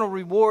eternal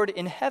reward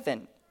in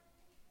heaven?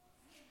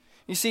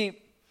 You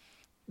see,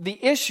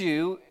 the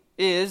issue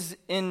is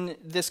in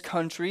this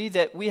country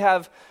that we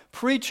have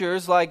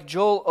preachers like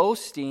Joel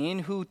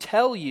Osteen who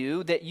tell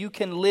you that you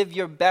can live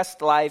your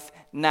best life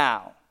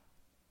now.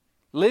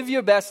 Live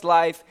your best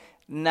life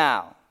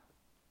now.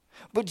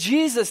 But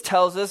Jesus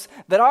tells us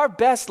that our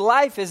best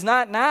life is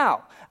not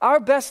now. Our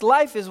best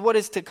life is what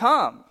is to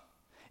come,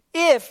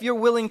 if you're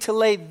willing to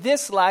lay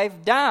this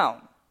life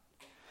down.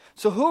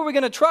 So who are we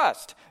going to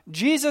trust?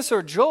 Jesus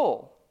or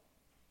Joel?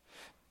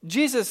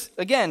 Jesus,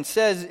 again,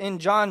 says in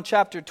John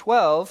chapter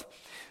 12,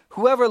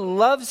 whoever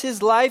loves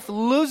his life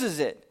loses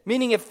it.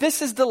 Meaning, if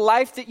this is the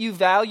life that you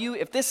value,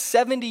 if this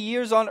 70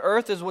 years on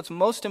earth is what's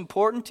most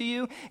important to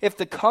you, if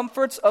the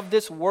comforts of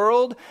this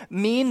world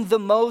mean the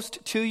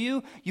most to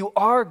you, you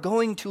are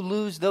going to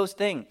lose those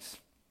things.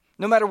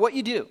 No matter what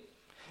you do,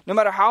 no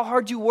matter how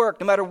hard you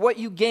work, no matter what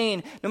you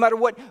gain, no matter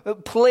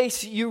what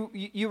place you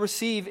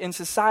receive in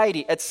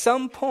society, at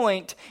some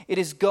point it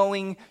is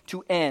going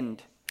to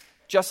end.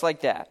 Just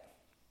like that.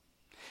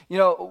 You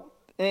know,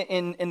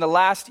 in the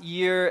last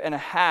year and a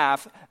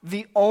half,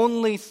 the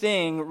only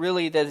thing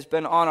really that has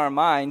been on our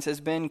minds has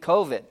been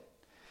COVID.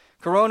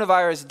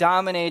 Coronavirus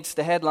dominates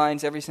the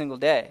headlines every single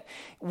day.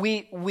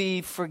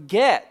 We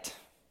forget,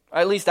 or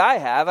at least I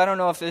have, I don't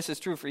know if this is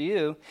true for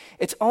you,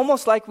 it's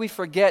almost like we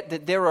forget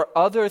that there are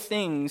other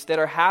things that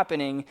are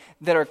happening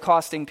that are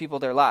costing people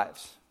their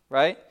lives,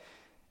 right?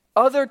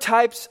 Other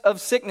types of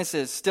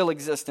sicknesses still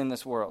exist in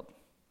this world.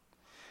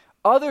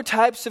 Other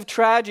types of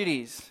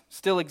tragedies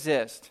still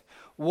exist.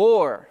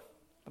 War,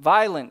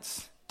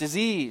 violence,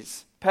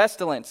 disease,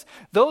 pestilence.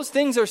 Those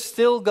things are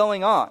still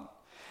going on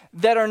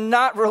that are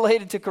not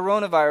related to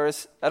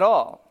coronavirus at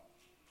all.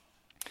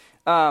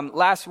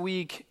 Last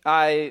week,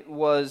 I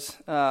was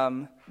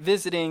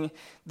visiting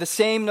the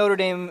same Notre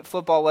Dame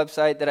football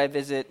website that I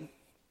visit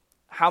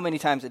how many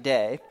times a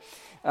day,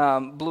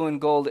 Blue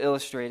and Gold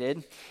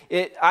Illustrated.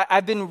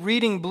 I've been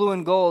reading Blue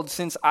and Gold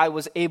since I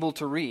was able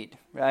to read.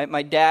 Right,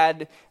 my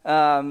dad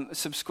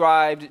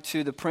subscribed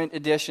to the print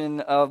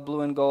edition of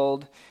Blue and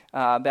Gold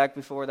back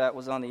before that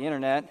was on the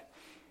internet,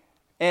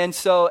 and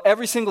so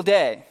every single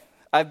day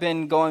I've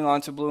been going on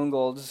to Blue and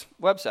Gold's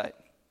website.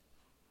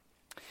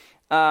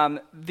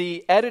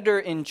 The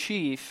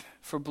editor-in-chief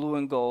for Blue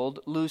and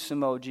Gold, Lou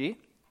Somogyi,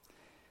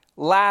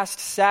 last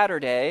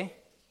Saturday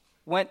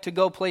went to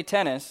go play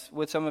tennis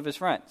with some of his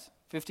friends.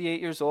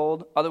 58 years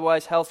old,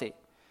 otherwise healthy.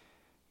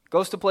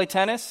 Goes to play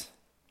tennis,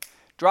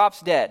 drops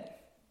dead.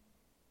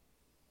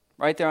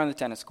 Right there on the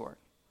tennis court.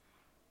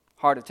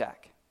 Heart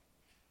attack.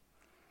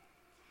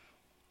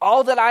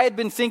 All that I had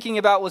been thinking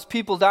about was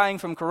people dying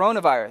from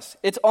coronavirus.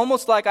 It's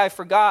almost like I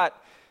forgot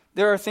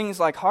there are things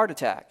like heart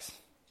attacks.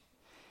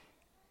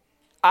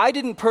 I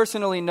didn't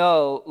personally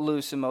know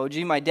Lou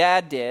Somogyi. My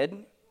dad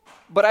did.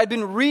 But I'd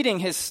been reading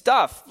his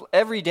stuff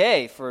every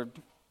day for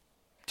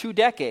 2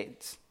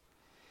 decades.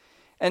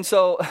 And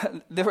so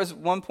there was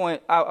one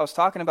point I was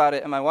talking about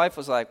it, and my wife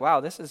was like, wow,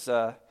 this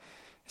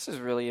is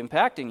really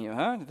impacting you,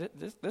 huh?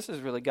 This has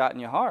really gotten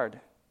you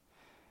hard.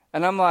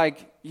 And I'm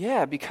like,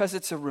 yeah, because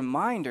it's a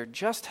reminder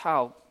just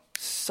how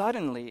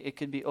suddenly it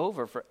could be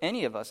over for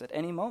any of us at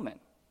any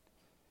moment.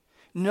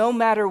 No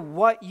matter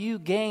what you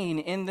gain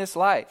in this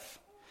life,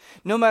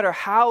 no matter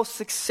how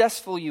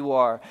successful you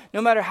are,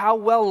 no matter how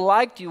well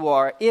liked you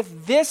are,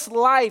 if this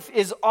life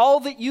is all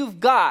that you've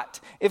got,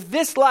 if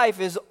this life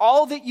is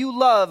all that you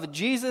love,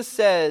 Jesus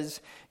says,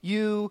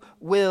 you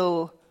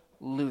will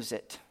lose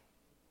it.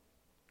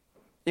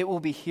 It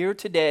will be here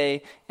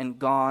today and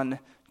gone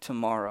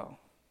tomorrow.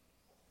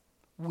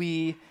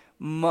 We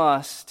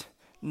must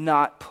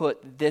not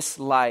put this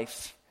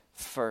life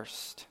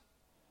first.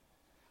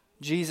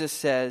 Jesus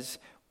says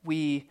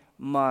we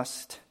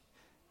must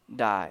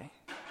die.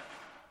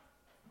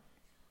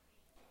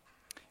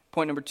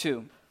 Point number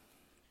 2.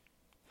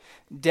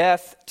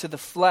 Death to the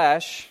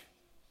flesh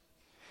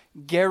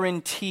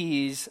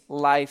guarantees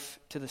life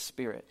to the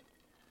spirit.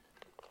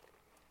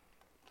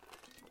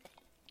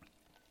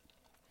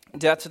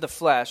 Death to the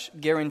flesh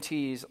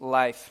guarantees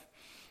life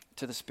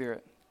to the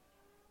spirit.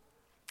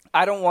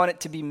 I don't want it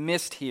to be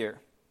missed here.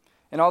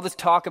 And all this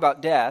talk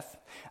about death,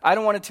 I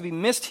don't want it to be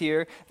missed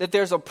here that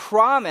there's a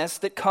promise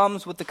that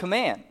comes with the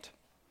command.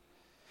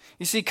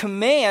 You see,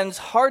 commands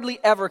hardly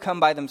ever come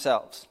by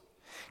themselves.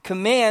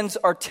 Commands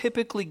are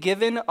typically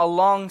given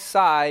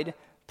alongside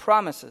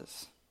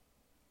promises.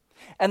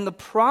 And the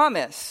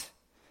promise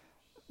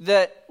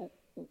that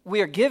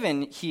we are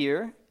given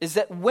here is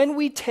that when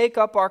we take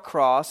up our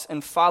cross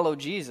and follow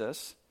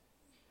Jesus,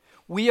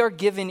 we are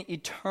given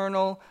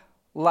eternal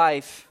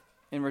life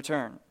in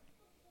return.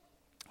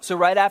 So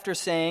right after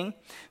saying,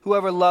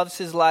 whoever loves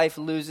his life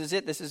loses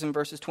it, this is in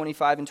verses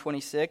 25 and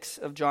 26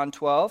 of John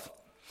 12.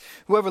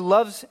 Whoever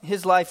loves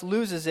his life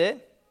loses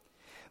it,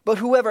 but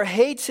whoever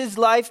hates his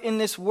life in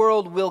this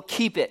world will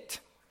keep it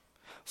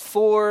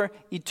for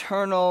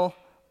eternal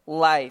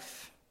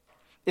life.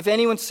 If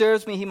anyone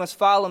serves me, he must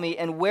follow me,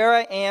 and where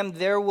I am,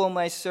 there will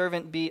my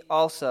servant be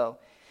also.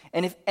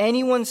 And if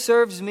anyone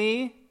serves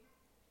me,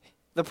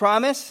 the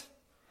promise,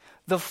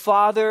 the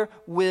Father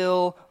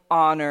will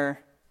honor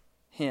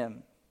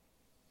him.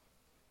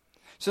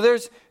 So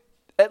there's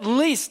at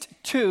least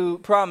 2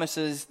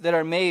 promises that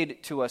are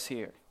made to us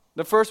here.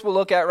 The first we'll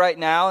look at right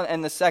now,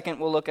 and the second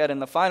we'll look at in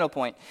the final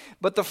point.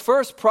 But the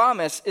first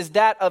promise is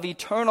that of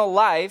eternal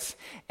life,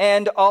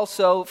 and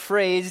also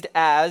phrased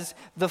as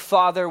the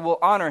Father will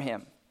honor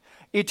him.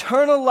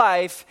 Eternal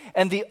life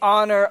and the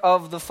honor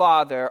of the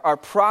Father are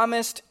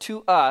promised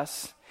to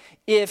us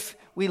if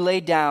we lay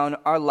down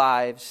our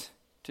lives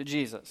to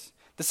Jesus.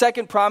 The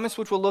second promise,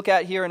 which we'll look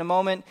at here in a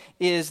moment,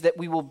 is that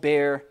we will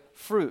bear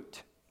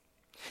fruit.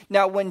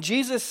 Now, when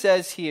Jesus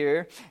says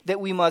here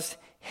that we must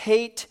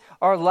hate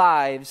our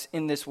lives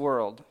in this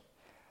world,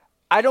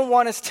 I don't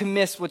want us to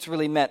miss what's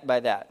really meant by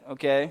that,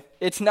 okay?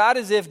 It's not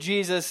as if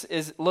Jesus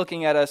is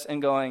looking at us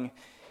and going,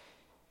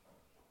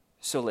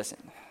 so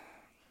listen,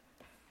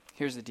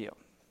 here's the deal.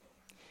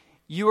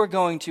 You are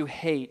going to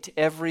hate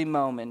every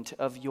moment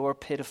of your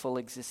pitiful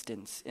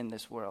existence in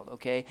this world,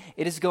 okay?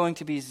 It is going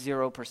to be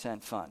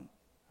 0% fun.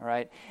 All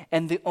right?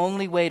 And the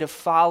only way to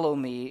follow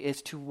me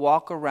is to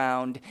walk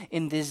around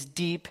in this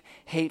deep,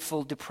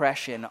 hateful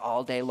depression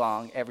all day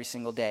long, every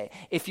single day.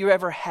 If you're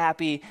ever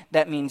happy,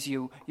 that means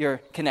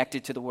you're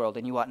connected to the world,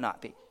 and you ought not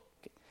be.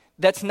 Okay.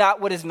 That's not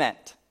what is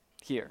meant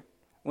here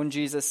when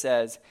Jesus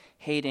says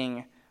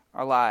hating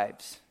our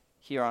lives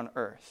here on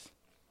earth.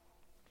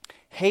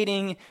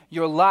 Hating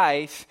your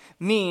life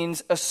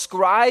means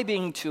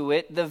ascribing to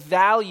it the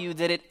value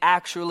that it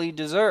actually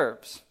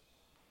deserves.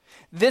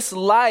 This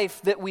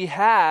life that we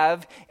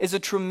have is a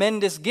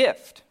tremendous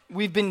gift.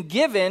 We've been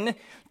given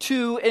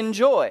to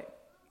enjoy.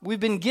 We've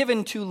been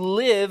given to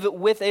live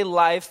with a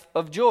life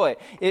of joy.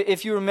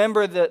 If you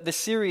remember the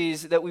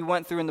series that we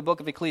went through in the book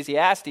of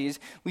Ecclesiastes,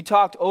 we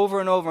talked over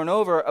and over and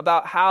over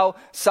about how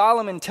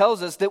Solomon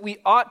tells us that we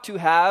ought to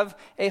have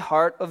a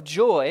heart of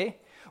joy,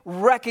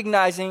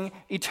 recognizing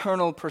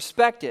eternal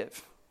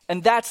perspective.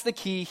 And that's the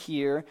key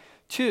here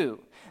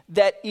too.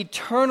 That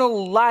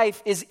eternal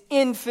life is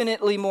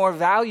infinitely more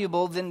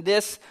valuable than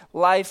this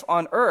life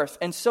on earth.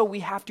 And so we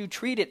have to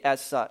treat it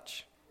as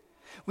such.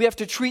 We have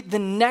to treat the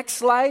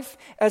next life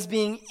as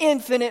being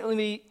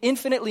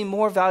infinitely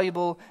more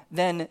valuable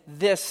than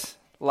this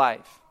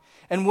life.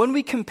 And when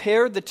we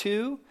compare the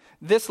two,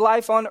 this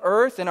life on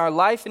earth and our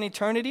life in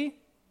eternity,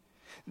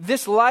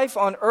 this life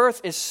on earth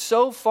is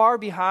so far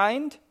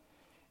behind,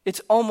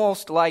 it's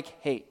almost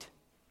like hate.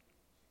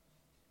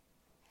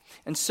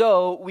 And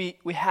so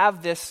we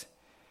have this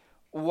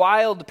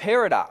wild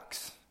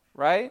paradox,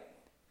 right?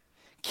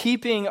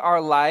 Keeping our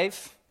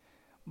life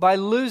by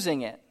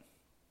losing it.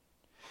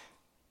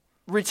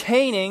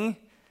 Retaining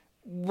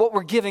what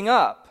we're giving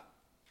up.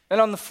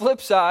 And on the flip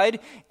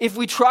side, if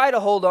we try to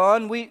hold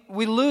on, we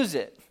lose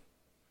it.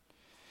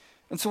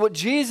 And so what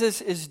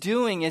Jesus is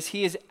doing is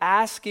he is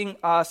asking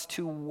us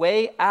to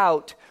weigh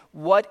out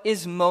what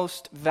is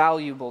most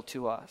valuable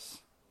to us.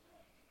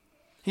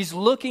 He's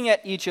looking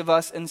at each of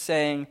us and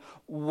saying,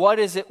 what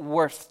is it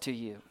worth to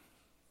you?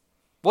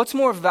 What's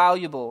more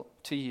valuable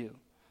to you?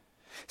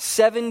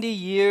 70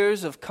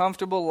 years of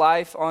comfortable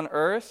life on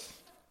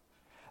earth,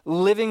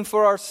 living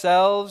for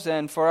ourselves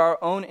and for our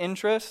own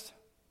interest,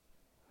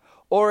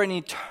 or an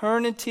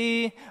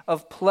eternity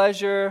of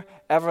pleasure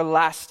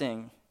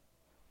everlasting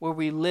where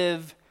we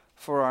live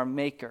for our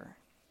Maker?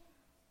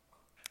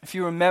 If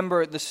you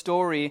remember the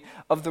story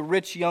of the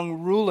rich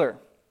young ruler,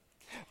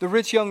 the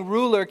rich young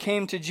ruler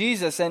came to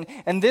Jesus, and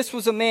this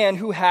was a man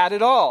who had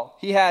it all.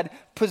 He had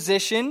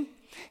position,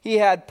 he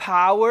had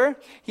power,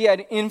 he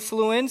had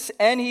influence,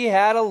 and he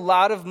had a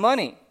lot of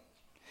money.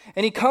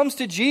 And he comes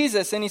to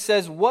Jesus and he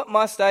says, "What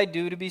must I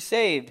do to be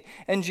saved?"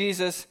 And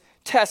Jesus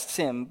tests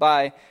him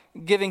by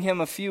giving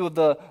him a few of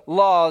the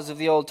laws of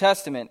the Old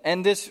Testament.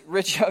 And this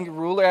rich young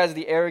ruler has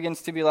the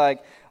arrogance to be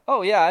like,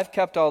 "Oh yeah, I've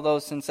kept all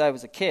those since I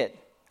was a kid.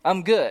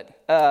 I'm good.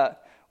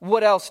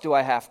 What else do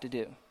I have to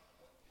do?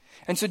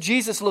 And so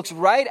Jesus looks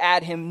right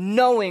at him,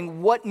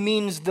 knowing what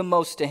means the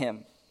most to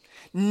him,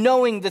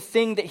 knowing the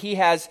thing that he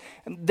has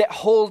that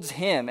holds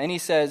him. And he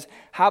says,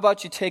 how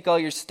about you take all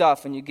your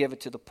stuff and you give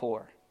it to the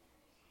poor?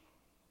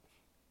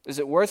 Is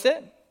it worth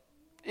it?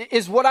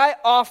 Is what I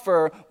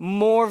offer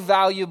more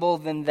valuable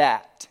than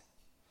that?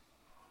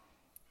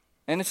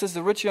 And it says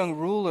the rich young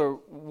ruler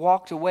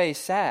walked away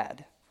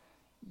sad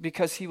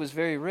because he was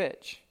very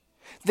rich.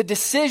 The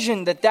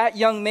decision that that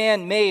young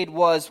man made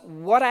was,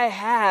 what I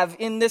have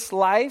in this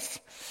life,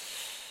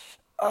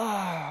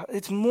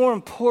 it's more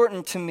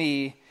important to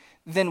me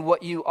than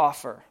what you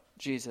offer,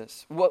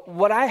 Jesus.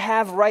 What I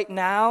have right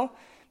now,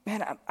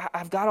 man,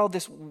 I've got all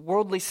this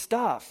worldly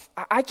stuff.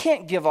 I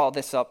can't give all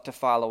this up to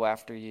follow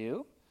after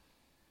you.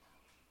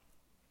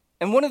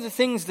 And one of the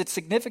things that's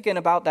significant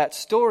about that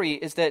story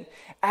is that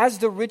as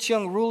the rich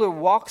young ruler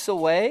walks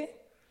away,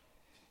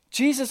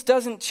 Jesus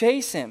doesn't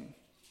chase him.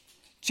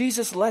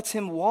 Jesus lets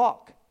him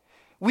walk.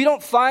 We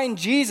don't find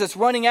Jesus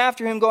running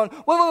after him going,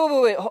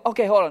 wait.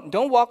 Okay, hold on.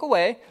 Don't walk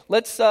away.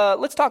 Let's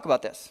talk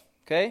about this,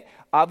 okay?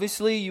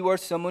 Obviously, you are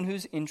someone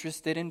who's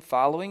interested in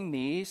following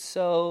me,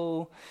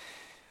 so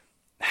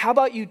how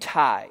about you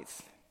tithe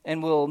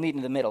and we'll meet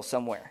in the middle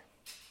somewhere?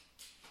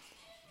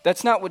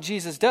 That's not what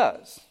Jesus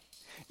does.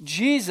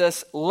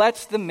 Jesus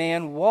lets the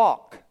man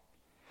walk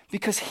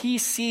because he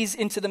sees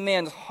into the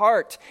man's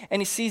heart, and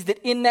he sees that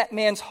in that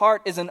man's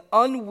heart is an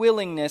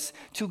unwillingness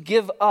to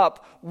give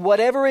up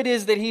whatever it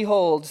is that he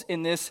holds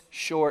in this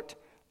short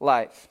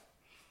life.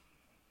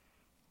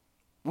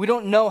 We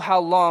don't know how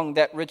long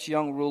that rich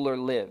young ruler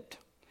lived.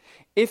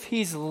 If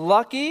he's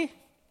lucky,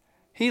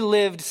 he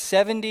lived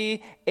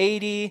 70,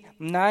 80,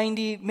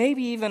 90,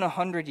 maybe even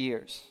 100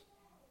 years.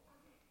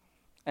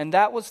 And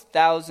that was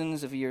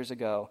thousands of years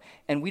ago,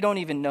 and we don't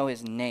even know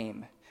his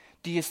name.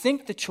 Do you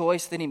think the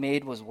choice that he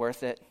made was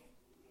worth it?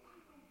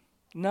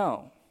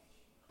 No.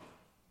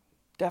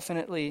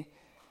 Definitely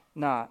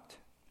not.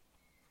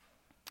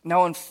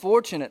 Now,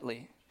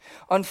 unfortunately,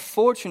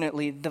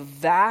 the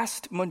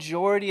vast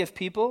majority of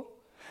people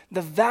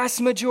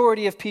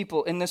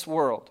in this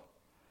world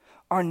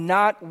are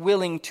not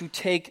willing to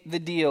take the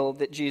deal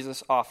that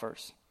Jesus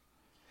offers.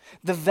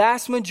 The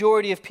vast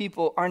majority of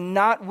people are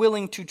not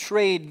willing to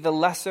trade the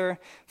lesser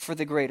for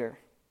the greater.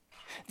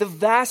 The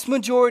vast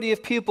majority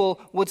of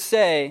people would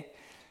say,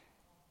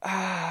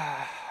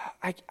 I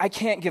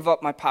can't give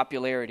up my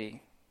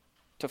popularity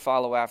to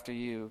follow after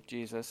you,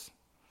 Jesus.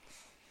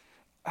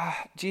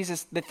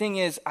 Jesus, the thing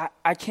is,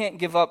 I can't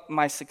give up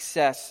my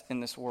success in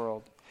this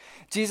world.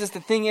 Jesus,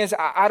 the thing is,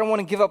 I don't want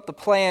to give up the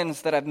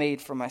plans that I've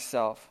made for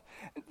myself.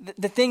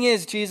 The thing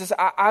is, Jesus,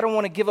 I don't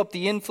want to give up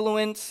the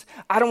influence.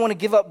 I don't want to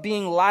give up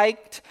being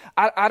liked.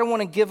 I don't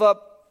want to give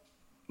up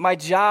my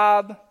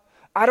job.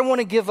 I don't want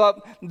to give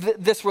up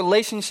this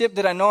relationship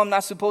that I know I'm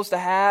not supposed to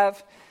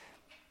have.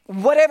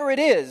 Whatever it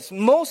is,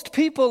 most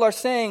people are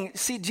saying,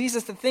 see,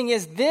 Jesus, the thing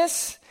is,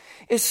 this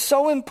is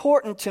so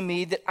important to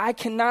me that I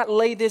cannot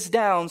lay this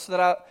down so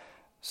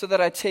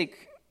that I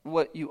take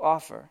what you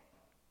offer.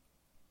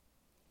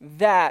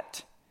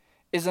 That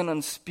is an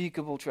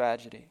unspeakable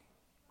tragedy.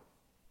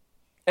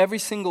 Every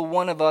single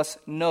one of us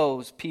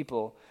knows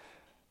people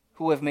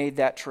who have made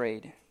that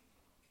trade.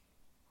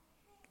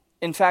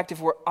 In fact, if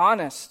we're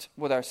honest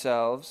with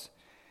ourselves,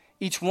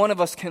 each one of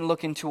us can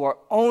look into our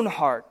own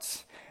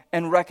hearts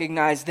and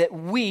recognize that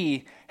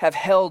we have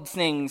held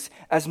things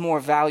as more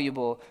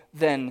valuable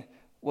than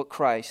what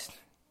Christ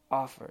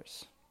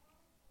offers.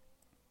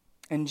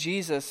 And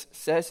Jesus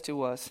says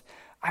to us,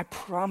 I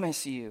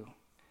promise you,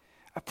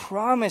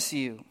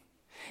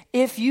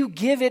 if you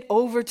give it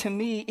over to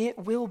me, it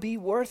will be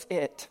worth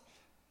it.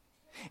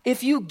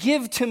 If you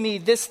give to me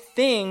this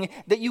thing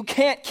that you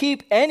can't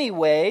keep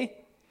anyway,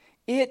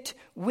 it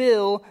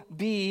will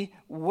be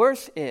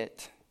worth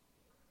it.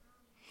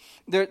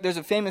 There's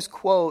a famous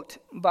quote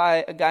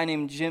by a guy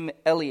named Jim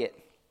Elliot.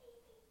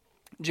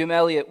 Jim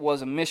Elliot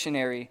was a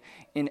missionary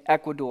in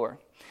Ecuador,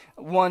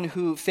 one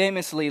who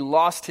famously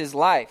lost his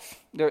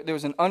life. There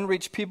was an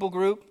unreached people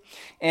group,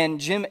 and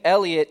Jim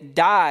Elliot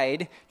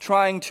died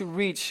trying to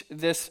reach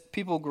this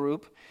people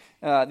group,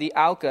 the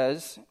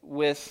Aucas,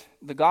 with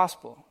the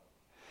gospel.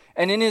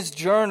 And in his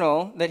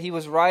journal that he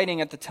was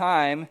writing at the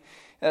time,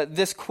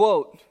 this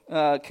quote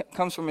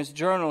comes from his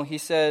journal. He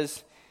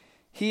says,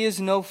 "He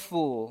is no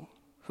fool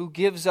who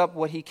gives up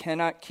what he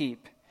cannot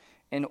keep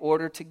in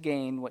order to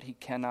gain what he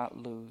cannot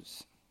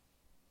lose."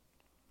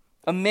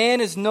 A man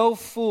is no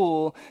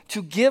fool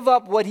to give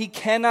up what he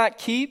cannot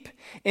keep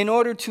in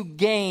order to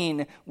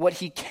gain what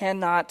he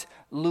cannot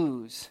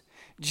lose.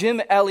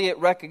 Jim Elliot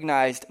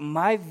recognized,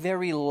 my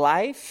very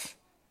life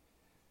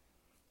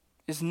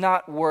is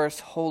not worth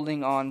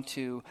holding on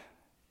to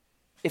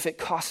if it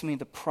costs me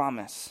the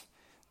promise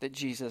that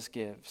Jesus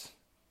gives.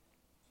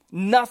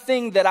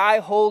 Nothing that I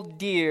hold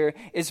dear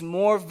is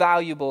more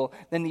valuable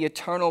than the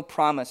eternal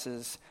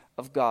promises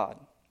of God.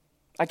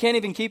 I can't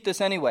even keep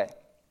this anyway.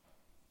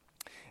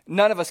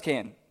 None of us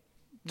can.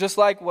 Just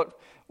like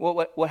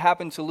what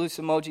happened to Loose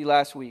Emoji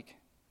last week.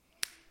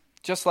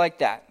 Just like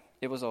that.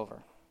 it was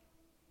over.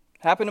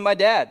 Happened to my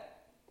dad.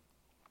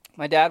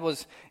 My dad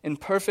was in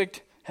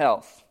perfect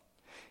health.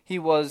 He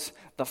was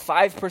the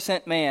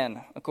 5%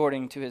 man,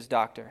 according to his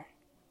doctor.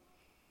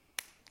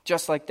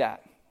 Just like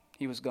that,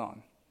 he was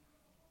gone.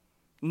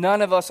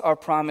 None of us are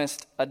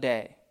promised a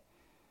day.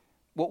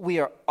 What we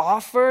are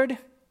offered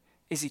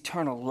is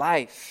eternal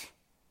life.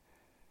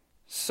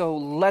 So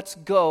let's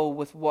go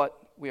with what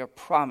we are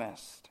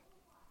promised.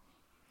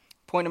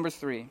 Point number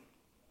 3.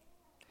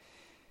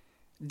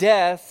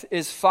 Death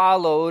is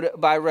followed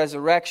by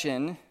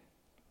resurrection.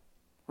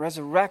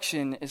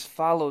 Resurrection is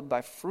followed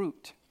by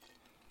fruit.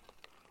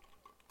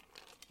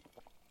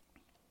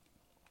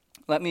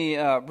 Let me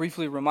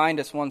briefly remind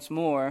us once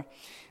more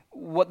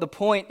what the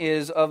point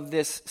is of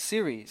this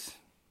series,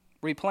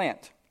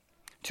 Replant.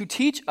 To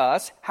teach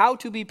us how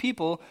to be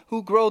people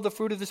who grow the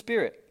fruit of the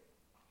Spirit.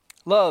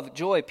 Love,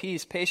 joy,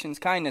 peace, patience,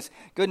 kindness,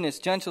 goodness,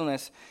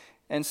 gentleness,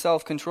 and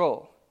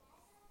self-control.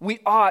 We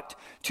ought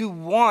to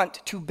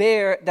want to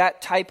bear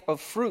that type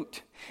of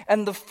fruit.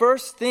 And the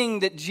first thing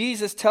that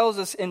Jesus tells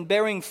us in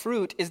bearing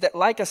fruit is that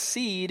like a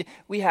seed,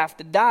 we have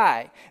to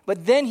die.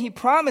 But then he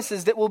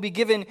promises that we'll be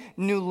given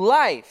new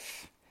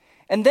life.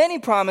 And then he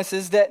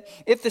promises that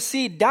if the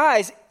seed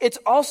dies, it's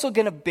also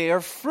going to bear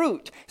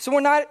fruit. So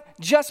we're not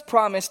just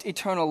promised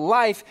eternal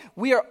life,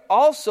 we are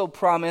also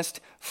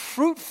promised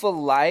fruitful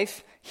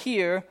life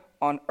here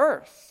on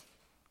earth.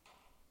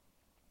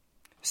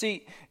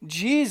 See,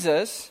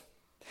 Jesus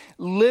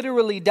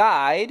literally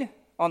died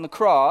on the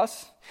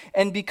cross,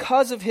 and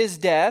because of his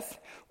death,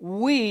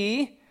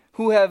 we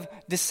who have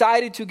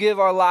decided to give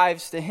our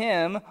lives to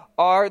him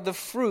are the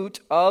fruit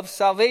of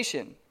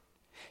salvation.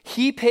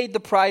 He paid the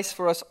price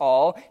for us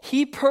all.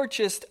 He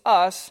purchased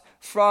us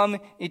from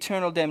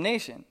eternal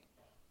damnation.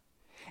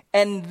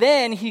 And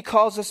then he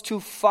calls us to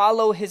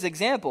follow his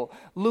example.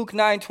 Luke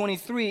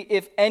 9:23,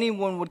 if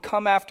anyone would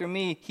come after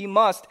me, he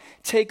must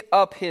take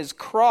up his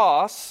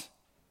cross,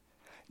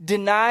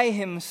 deny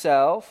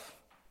himself,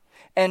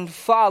 and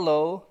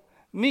follow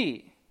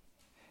me.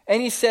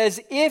 And he says,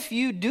 if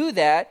you do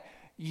that,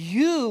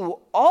 you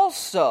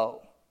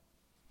also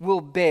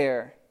will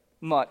bear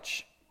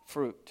much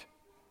fruit.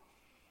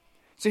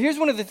 So here's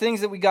one of the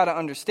things that we got to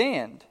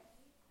understand.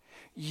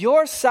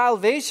 Your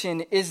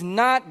salvation is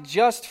not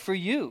just for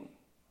you.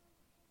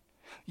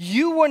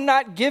 You were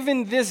not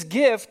given this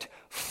gift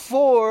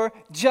for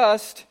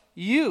just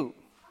you.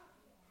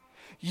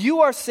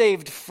 You are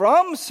saved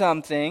from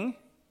something,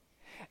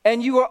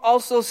 and you are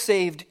also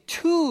saved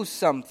to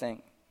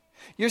something.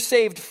 You're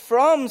saved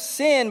from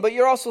sin, but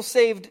you're also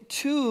saved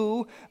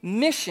to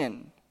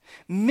mission.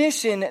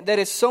 Mission that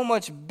is so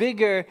much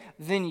bigger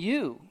than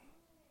you.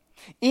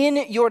 In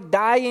your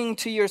dying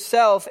to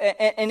yourself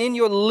and in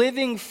your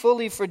living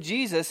fully for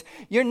Jesus,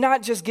 you're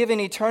not just given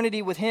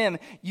eternity with him,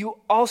 you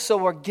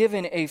also are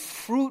given a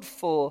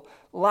fruitful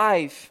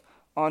life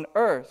on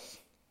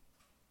earth.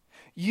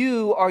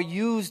 You are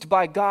used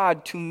by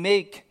God to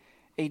make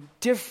a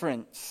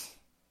difference.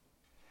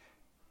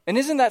 And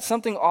isn't that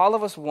something all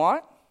of us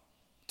want?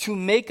 To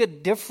make a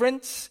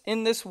difference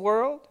in this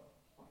world?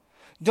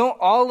 Don't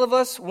all of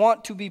us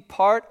want to be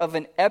part of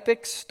an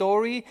epic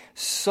story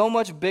so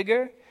much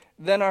bigger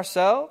than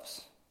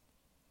ourselves?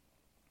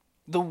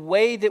 The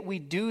way that we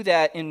do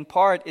that in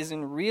part is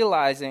in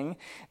realizing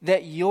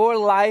that your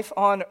life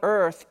on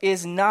earth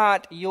is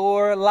not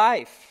your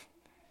life.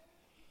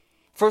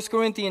 1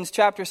 Corinthians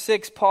chapter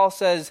 6, Paul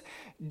says,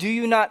 do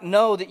you not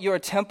know that you're a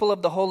temple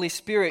of the Holy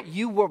Spirit?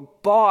 You were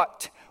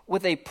bought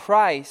with a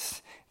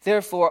price.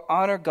 Therefore,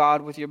 honor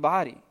God with your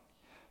body.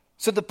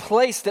 So the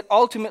place that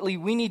ultimately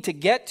we need to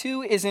get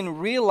to is in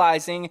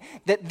realizing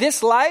that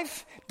this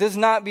life does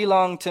not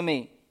belong to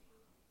me.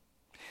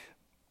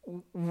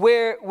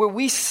 Where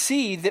we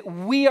see that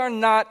we are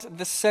not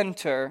the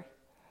center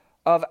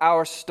of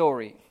our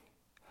story.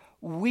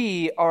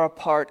 We are a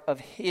part of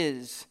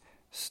his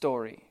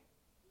story.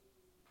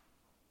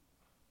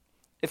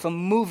 If a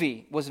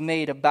movie was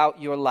made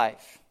about your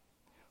life,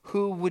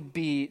 who would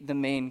be the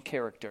main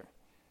character?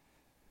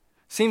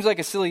 Seems like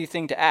a silly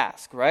thing to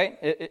ask, right?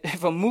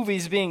 If a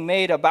movie's being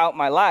made about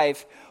my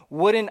life,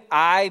 wouldn't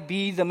I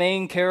be the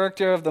main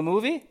character of the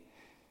movie?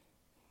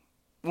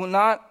 Well,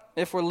 not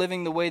if we're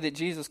living the way that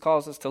Jesus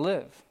calls us to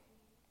live.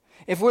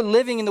 If we're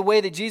living in the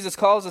way that Jesus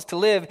calls us to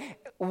live,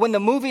 when the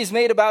movie is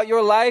made about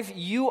your life,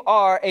 you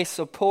are a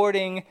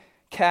supporting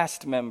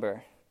cast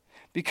member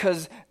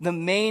because the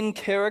main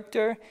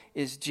character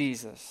is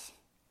Jesus.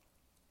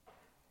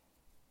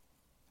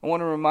 I want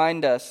to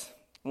remind us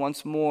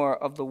once more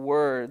of the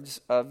words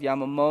of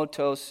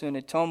Yamamoto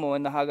Tsunetomo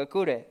in the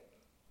Hagakure.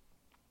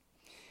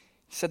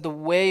 He said, the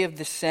way of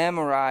the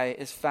samurai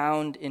is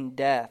found in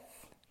death.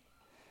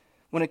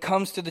 When it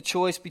comes to the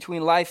choice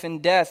between life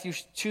and death, you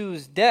should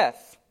choose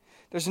death.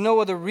 There's no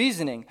other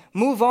reasoning.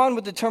 Move on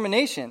with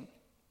determination.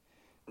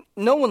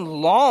 No one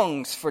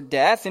longs for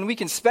death, and we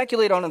can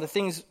speculate on the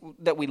things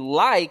that we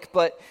like,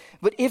 but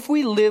if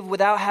we live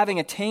without having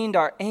attained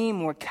our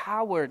aim, we're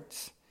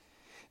cowards.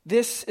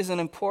 This is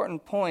an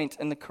important point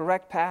in the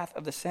correct path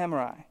of the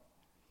samurai.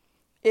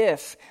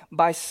 If,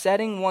 by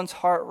setting one's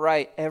heart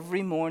right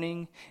every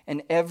morning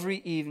and every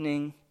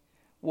evening,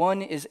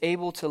 one is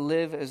able to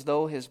live as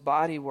though his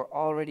body were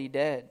already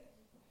dead.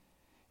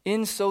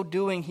 In so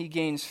doing, he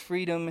gains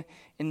freedom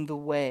in the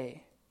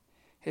way.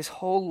 His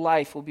whole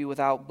life will be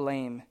without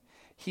blame.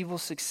 He will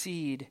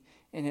succeed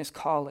in his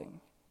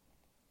calling.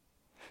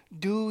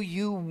 Do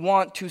you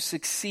want to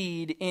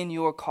succeed in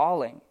your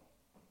calling?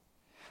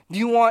 Do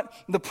you want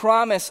the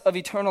promise of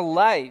eternal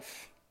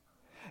life?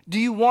 Do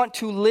you want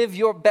to live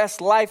your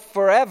best life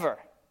forever?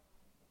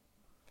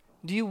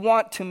 Do you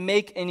want to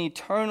make an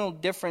eternal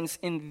difference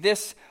in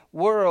this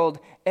world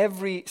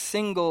every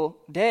single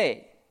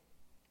day?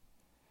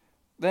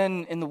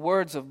 Then, in the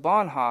words of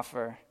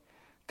Bonhoeffer,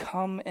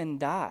 come and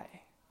die.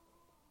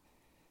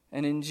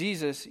 And in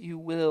Jesus, you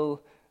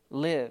will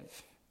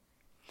live.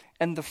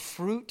 And the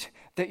fruit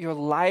that your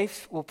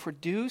life will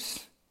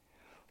produce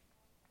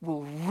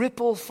will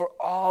ripple for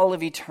all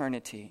of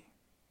eternity.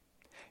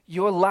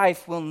 Your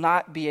life will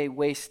not be a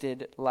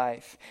wasted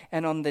life.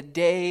 And on the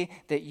day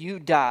that you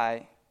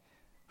die,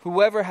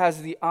 whoever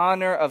has the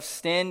honor of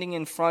standing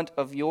in front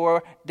of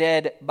your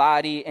dead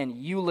body and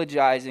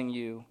eulogizing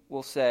you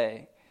will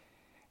say,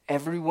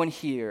 everyone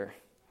here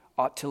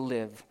ought to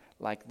live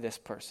like this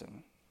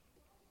person.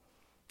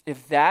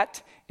 If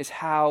that is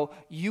how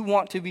you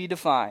want to be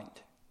defined,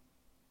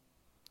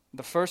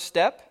 the first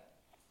step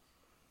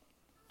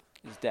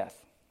is death.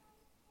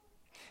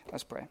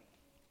 Let's pray.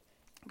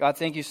 God,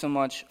 thank you so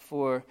much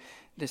for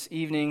this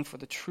evening, for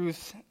the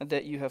truth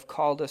that you have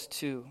called us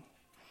to.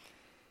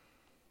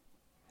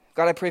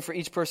 God, I pray for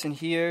each person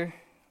here,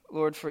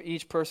 Lord, for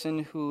each person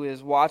who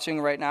is watching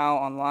right now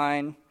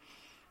online,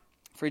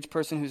 for each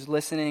person who's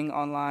listening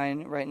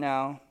online right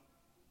now.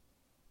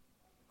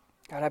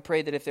 God, I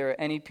pray that if there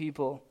are any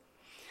people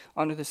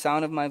under the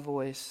sound of my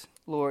voice,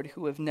 Lord,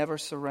 who have never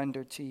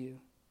surrendered to you,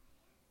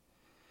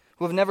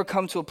 who have never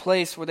come to a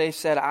place where they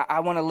said, I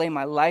want to lay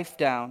my life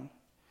down.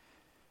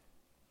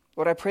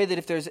 Lord, I pray that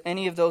if there's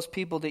any of those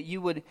people, that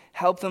you would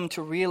help them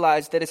to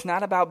realize that it's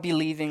not about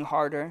believing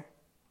harder.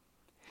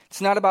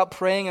 It's not about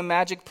praying a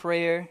magic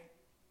prayer.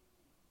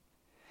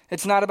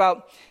 It's not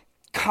about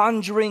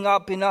conjuring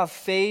up enough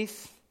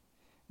faith,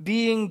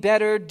 being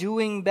better,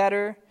 doing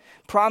better,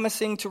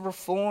 promising to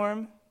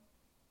reform.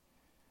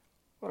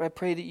 Lord, I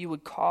pray that you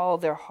would call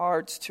their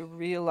hearts to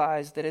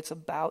realize that it's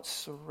about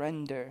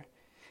surrender.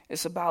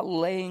 It's about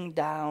laying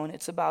down.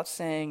 It's about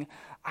saying,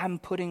 I'm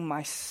putting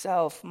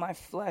myself, my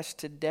flesh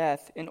to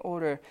death in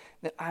order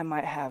that I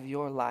might have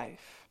your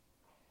life.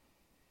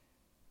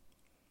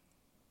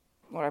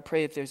 Lord, I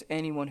pray if there's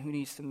anyone who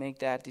needs to make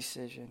that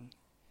decision,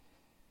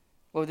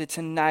 Lord, that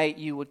tonight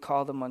you would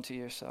call them unto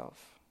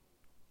yourself.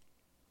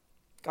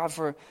 God,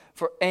 for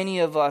any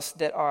of us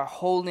that are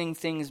holding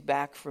things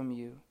back from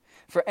you,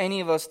 for any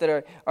of us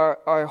that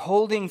are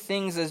holding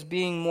things as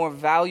being more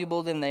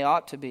valuable than they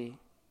ought to be,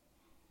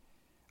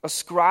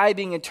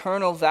 ascribing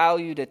eternal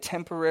value to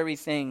temporary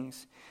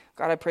things,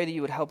 God, I pray that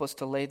you would help us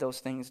to lay those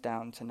things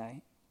down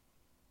tonight.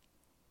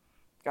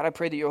 God, I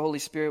pray that your Holy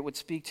Spirit would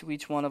speak to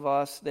each one of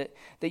us, that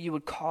you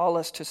would call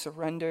us to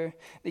surrender,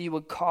 that you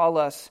would call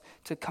us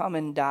to come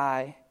and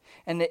die,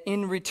 and that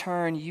in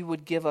return you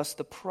would give us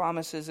the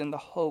promises and the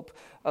hope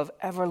of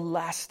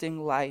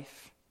everlasting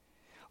life.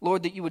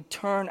 Lord, that you would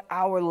turn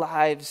our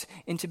lives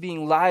into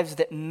being lives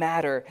that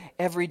matter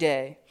every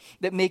day,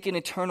 that make an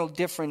eternal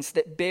difference,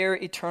 that bear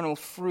eternal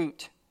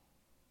fruit.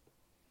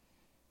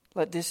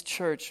 Let this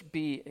church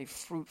be a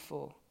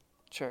fruitful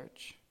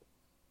church.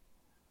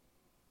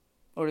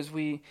 Lord, as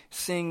we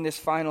sing this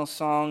final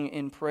song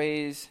in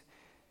praise,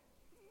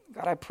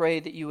 God, I pray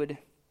that you would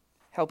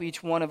help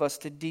each one of us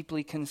to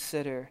deeply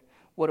consider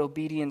what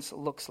obedience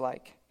looks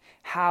like,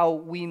 how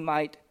we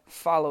might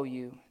follow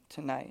you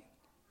tonight.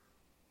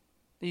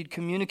 That you'd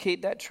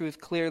communicate that truth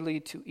clearly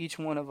to each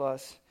one of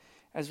us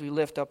as we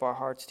lift up our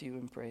hearts to you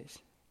in praise.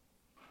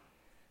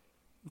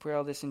 We pray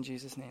all this in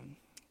Jesus' name.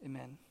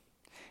 Amen.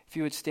 If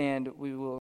you would stand, we will